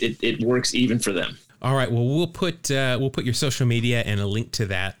think it works even for them. All right. Well, we'll put your social media and a link to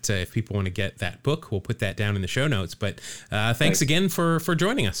that if people want to get that book. We'll put that down in the show notes. But thanks again for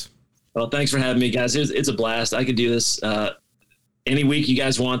joining us. Well, thanks for having me, guys. It's a blast. I could do this any week you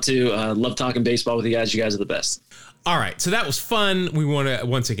guys want to. Love talking baseball with you guys. You guys are the best. All right, so that was fun. We want to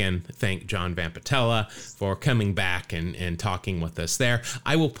once again thank John Vampatella for coming back and talking with us there.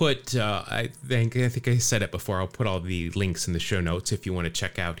 I will put, I think I said it before, I'll put all the links in the show notes if you want to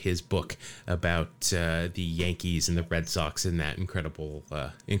check out his book about the Yankees and the Red Sox in that incredible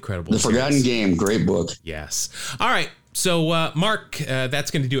The series. Forgotten Game, great book. Yes. All right. So, Mark,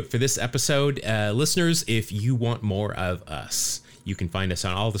 that's going to do it for this episode. Listeners, if you want more of us, you can find us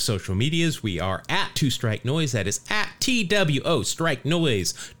on all the social medias. We are at 2 Strike Noise. That is at TWO Strike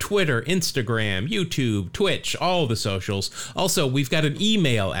Noise. Twitter, Instagram, YouTube, Twitch, all the socials. Also, we've got an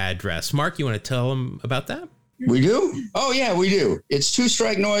email address. Mark, you want to tell them about that? We do? Oh, yeah, we do. It's 2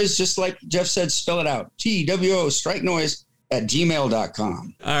 Strike Noise, just like Jeff said, spell it out. TWO Strike Noise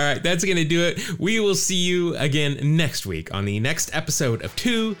 @gmail.com. All right, that's going to do it. We will see you again next week on the next episode of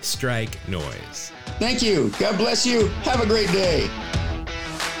 2 Strike Noise. Thank you. God bless you. Have a great day.